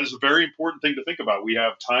that is a very important thing to think about. We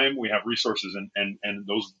have time, we have resources, and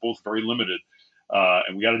those both very limited.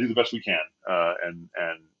 And we got to do the best we can.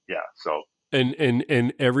 So.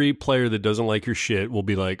 And every player that doesn't like your shit will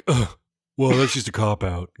be like, ugh. Well, that's just a cop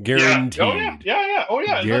out. Guaranteed. Yeah. Oh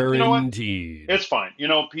yeah. Guaranteed. It's fine.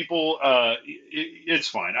 People. It's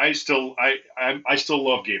fine. I still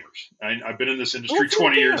love gamers. I've been in this industry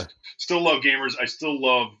 20 years. Still love gamers. I still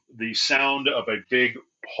love the sound of a big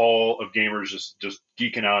hall of gamers just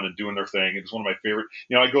geeking out and doing their thing. It's one of my favorite.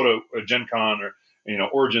 I go to a Gen Con or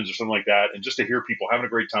Origins or something like that, and just to hear people having a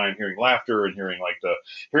great time, hearing laughter and hearing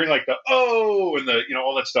the oh, and the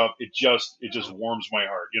all that stuff, it just warms my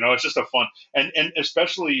heart. It's just a fun, and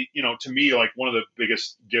especially to me, like one of the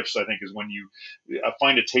biggest gifts I think is when you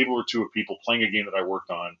find a table or two of people playing a game that I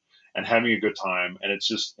worked on and having a good time. And it's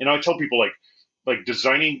just, I tell people like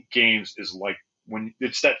designing games is like, when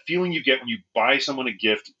it's that feeling you get when you buy someone a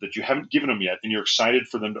gift that you haven't given them yet, and you're excited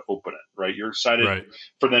for them to open it, right? You're excited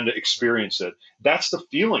for them to experience it. That's the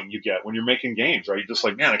feeling you get when you're making games, right? You're just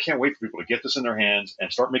like, man, I can't wait for people to get this in their hands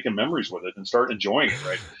and start making memories with it and start enjoying it,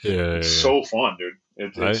 right? It's so fun,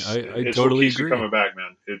 dude. I totally agree. Coming back,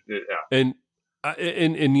 man.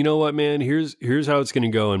 And you know what, man? Here's how it's going to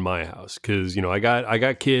go in my house, because I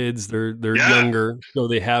got kids. They're younger, so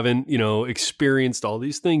they haven't experienced all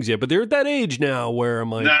these things yet. But they're at that age now where I'm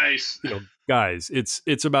like, nice, guys,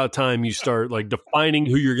 it's about time you start like defining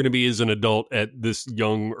who you're going to be as an adult at this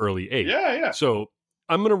young early age. Yeah. So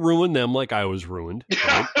I'm going to ruin them like I was ruined,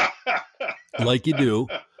 right? Like you do.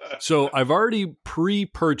 So I've already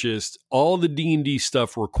pre-purchased all the D&D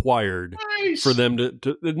stuff required Nice. for them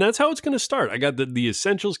to and that's how it's going to start. I got the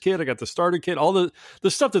essentials kit, I got the starter kit, all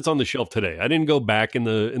the stuff that's on the shelf today. I didn't go back in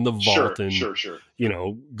the vault Sure. you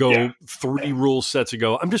know, go 3 rule sets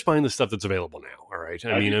ago. I'm just buying the stuff that's available now. All right.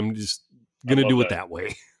 I mean, I'm just going to do it that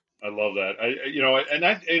way. I love that.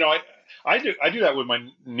 I do that with my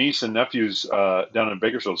niece and nephews down in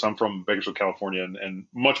Bakersfield. So I'm from Bakersfield, California, and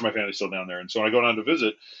much of my family's still down there. And so when I go down to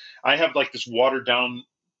visit, I have like this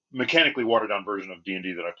mechanically watered down version of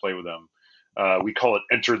D&D that I play with them. We call it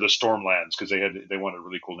Enter the Stormlands because they wanted a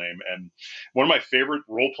really cool name. And one of my favorite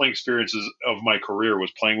role playing experiences of my career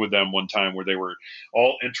was playing with them one time where they were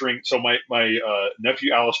all entering. So my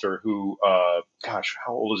nephew Alistair, who gosh,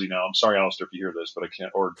 how old is he now? I'm sorry, Alistair, if you hear this, but I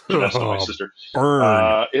can't. Or Vanessa, my sister.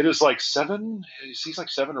 It is like 7. He's like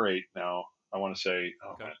 7 or 8 now. I want to say.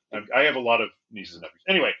 Oh, okay. Man. I have a lot of nieces and nephews.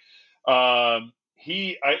 Anyway, I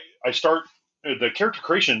start. The character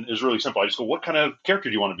creation is really simple. I just go, what kind of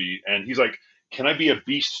character do you want to be? And he's like, can I be a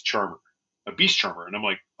beast charmer? And I'm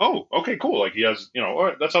like, oh, okay, cool. Like he has, all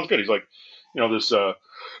right, that sounds good. He's like, this a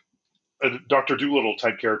Dr. Doolittle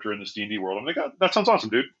type character in this D&D world. I'm like, oh, that sounds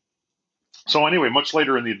awesome, dude. So anyway, much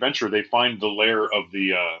later in the adventure, they find the lair of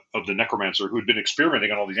the necromancer who had been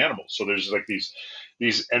experimenting on all these animals. So there's like these,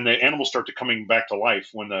 and the animals start to coming back to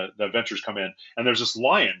life when the adventures come in. And there's this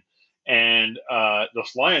lion. And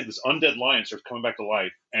this undead lion starts coming back to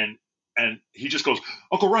life, and he just goes,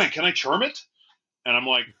 Uncle Ryan, can I charm it? And I'm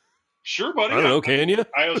like, sure, buddy. I don't know, can you?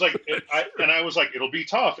 I was like, it'll be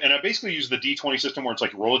tough. And I basically use the D20 system where it's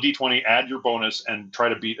like roll a D20, add your bonus, and try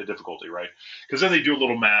to beat a difficulty, right? Because then they do a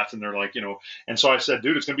little math, and they're like, And so I said,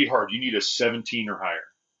 dude, it's going to be hard. You need a 17 or higher.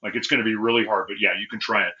 Like it's going to be really hard, but yeah, you can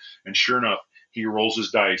try it. And sure enough, he rolls his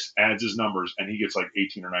dice, adds his numbers, and he gets like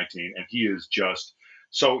 18 or 19, and he is just.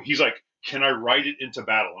 So he's like, can I write it into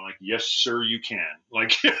battle? I'm like, yes, sir, you can.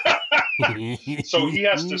 Like, so he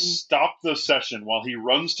has to stop the session while he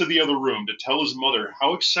runs to the other room to tell his mother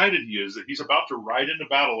how excited he is that he's about to ride into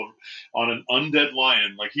battle on an undead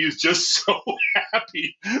lion. Like, he is just so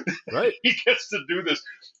happy right. He gets to do this.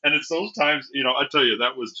 And it's those times, I tell you,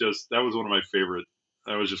 that was one of my favorite.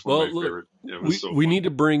 That was just one of my favorite. We need to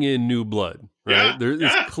bring in new blood, right?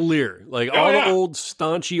 It's clear. Like all the old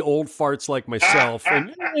staunchy old farts like myself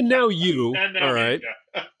and now you. All right.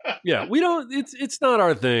 Yeah, we don't it's not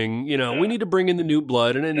our thing, We need to bring in the new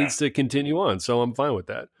blood and it needs to continue on. So I'm fine with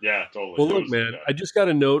that. Yeah, totally. Well, look, man, I just got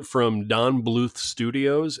a note from Don Bluth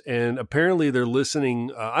Studios, and apparently they're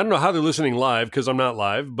listening. I don't know how they're listening live because I'm not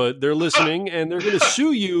live, but they're listening and they're going to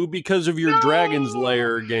sue you because of your Dragon's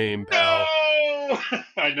Lair game, pal.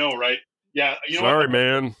 I know, right? Yeah. Sorry,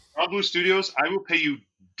 man. Don Bluth Studios, I will pay you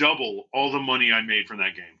double all the money I made from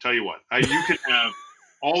that game. Tell you what, you can have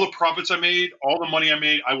all the profits I made, all the money I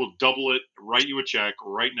made. I will double it, write you a check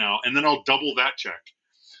right now, and then I'll double that check.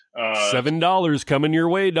 $7 coming your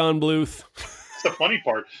way, Don Bluth. That's the funny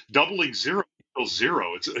part. Doubling zero equals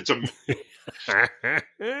zero. It's a.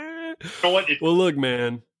 You know what? Well, look,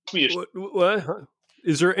 man. What?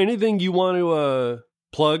 Is there anything you want to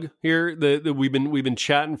plug here that we've been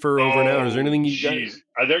chatting for over an hour? Is there anything you got?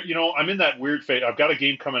 I'm in that weird phase. I've got a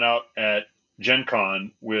game coming out at Gen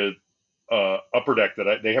Con with Upper Deck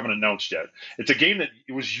that they haven't announced yet. It's a game that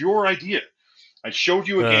it was your idea. I showed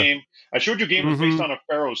you a game. I showed you a game that's based on a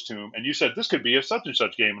pharaoh's tomb, and you said this could be a such and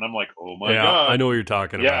such game, and I'm like, oh my god! I know what you're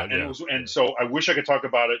talking about. And so I wish I could talk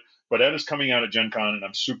about it, but that is coming out at Gen Con, and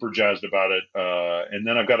I'm super jazzed about it. And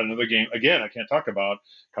then I've got another game again I can't talk about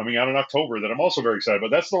coming out in October that I'm also very excited about.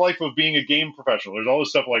 That's the life of being a game professional. There's all this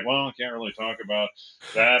stuff like, well, I can't really talk about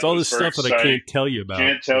that. It's all this stuff that I can't tell you about.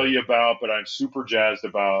 Can't tell you about, but I'm super jazzed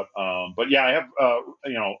about. But yeah, I have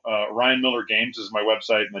Ryan Miller Games is my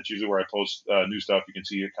website, and that's usually where I post new stuff. You can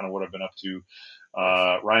see kind of what I've been up to.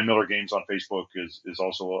 Ryan Miller Games on Facebook is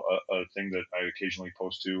also a thing that I occasionally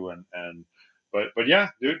post to, but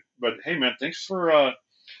yeah, dude. But hey, man, thanks for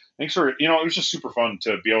it was just super fun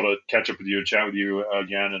to be able to catch up with you and chat with you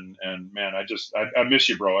again, and man, I miss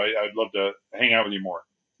you, bro. I'd love to hang out with you more.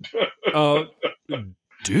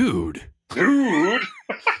 Dude.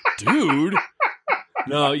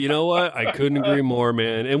 No, you know what? I couldn't agree more,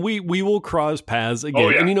 man. And we will cross paths again. Oh,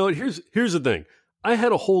 yeah. And you know what? Here's the thing. I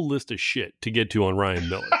had a whole list of shit to get to on Ryan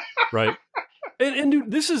Miller, right? And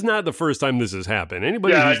dude, this is not the first time this has happened.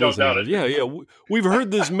 Anybody who's listening, we've heard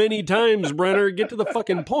this many times, Brenner. Get to the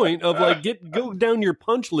fucking point of go down your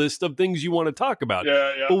punch list of things you want to talk about.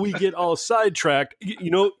 Yeah. But we get all sidetracked. You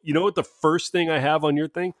know what the first thing I have on your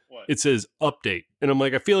thing? What? it says update. And I'm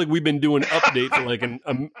like, I feel like we've been doing update for like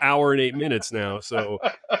an hour and 8 minutes now. So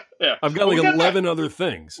Yeah. I've got like 11 other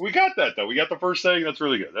things. We got that though. We got the first thing. That's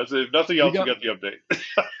really good. That's if nothing else. We got the update.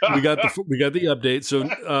 we got the update. So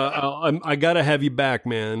I gotta have you back,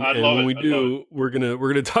 man. I and love when it. we do, we're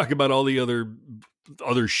gonna talk about all the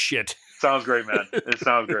other shit. Sounds great, man. It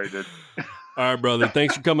sounds great, dude. All right, brother.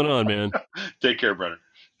 Thanks for coming on, man. Take care, Brennan.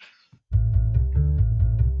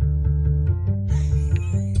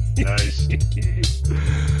 Nice.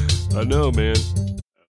 I know, man.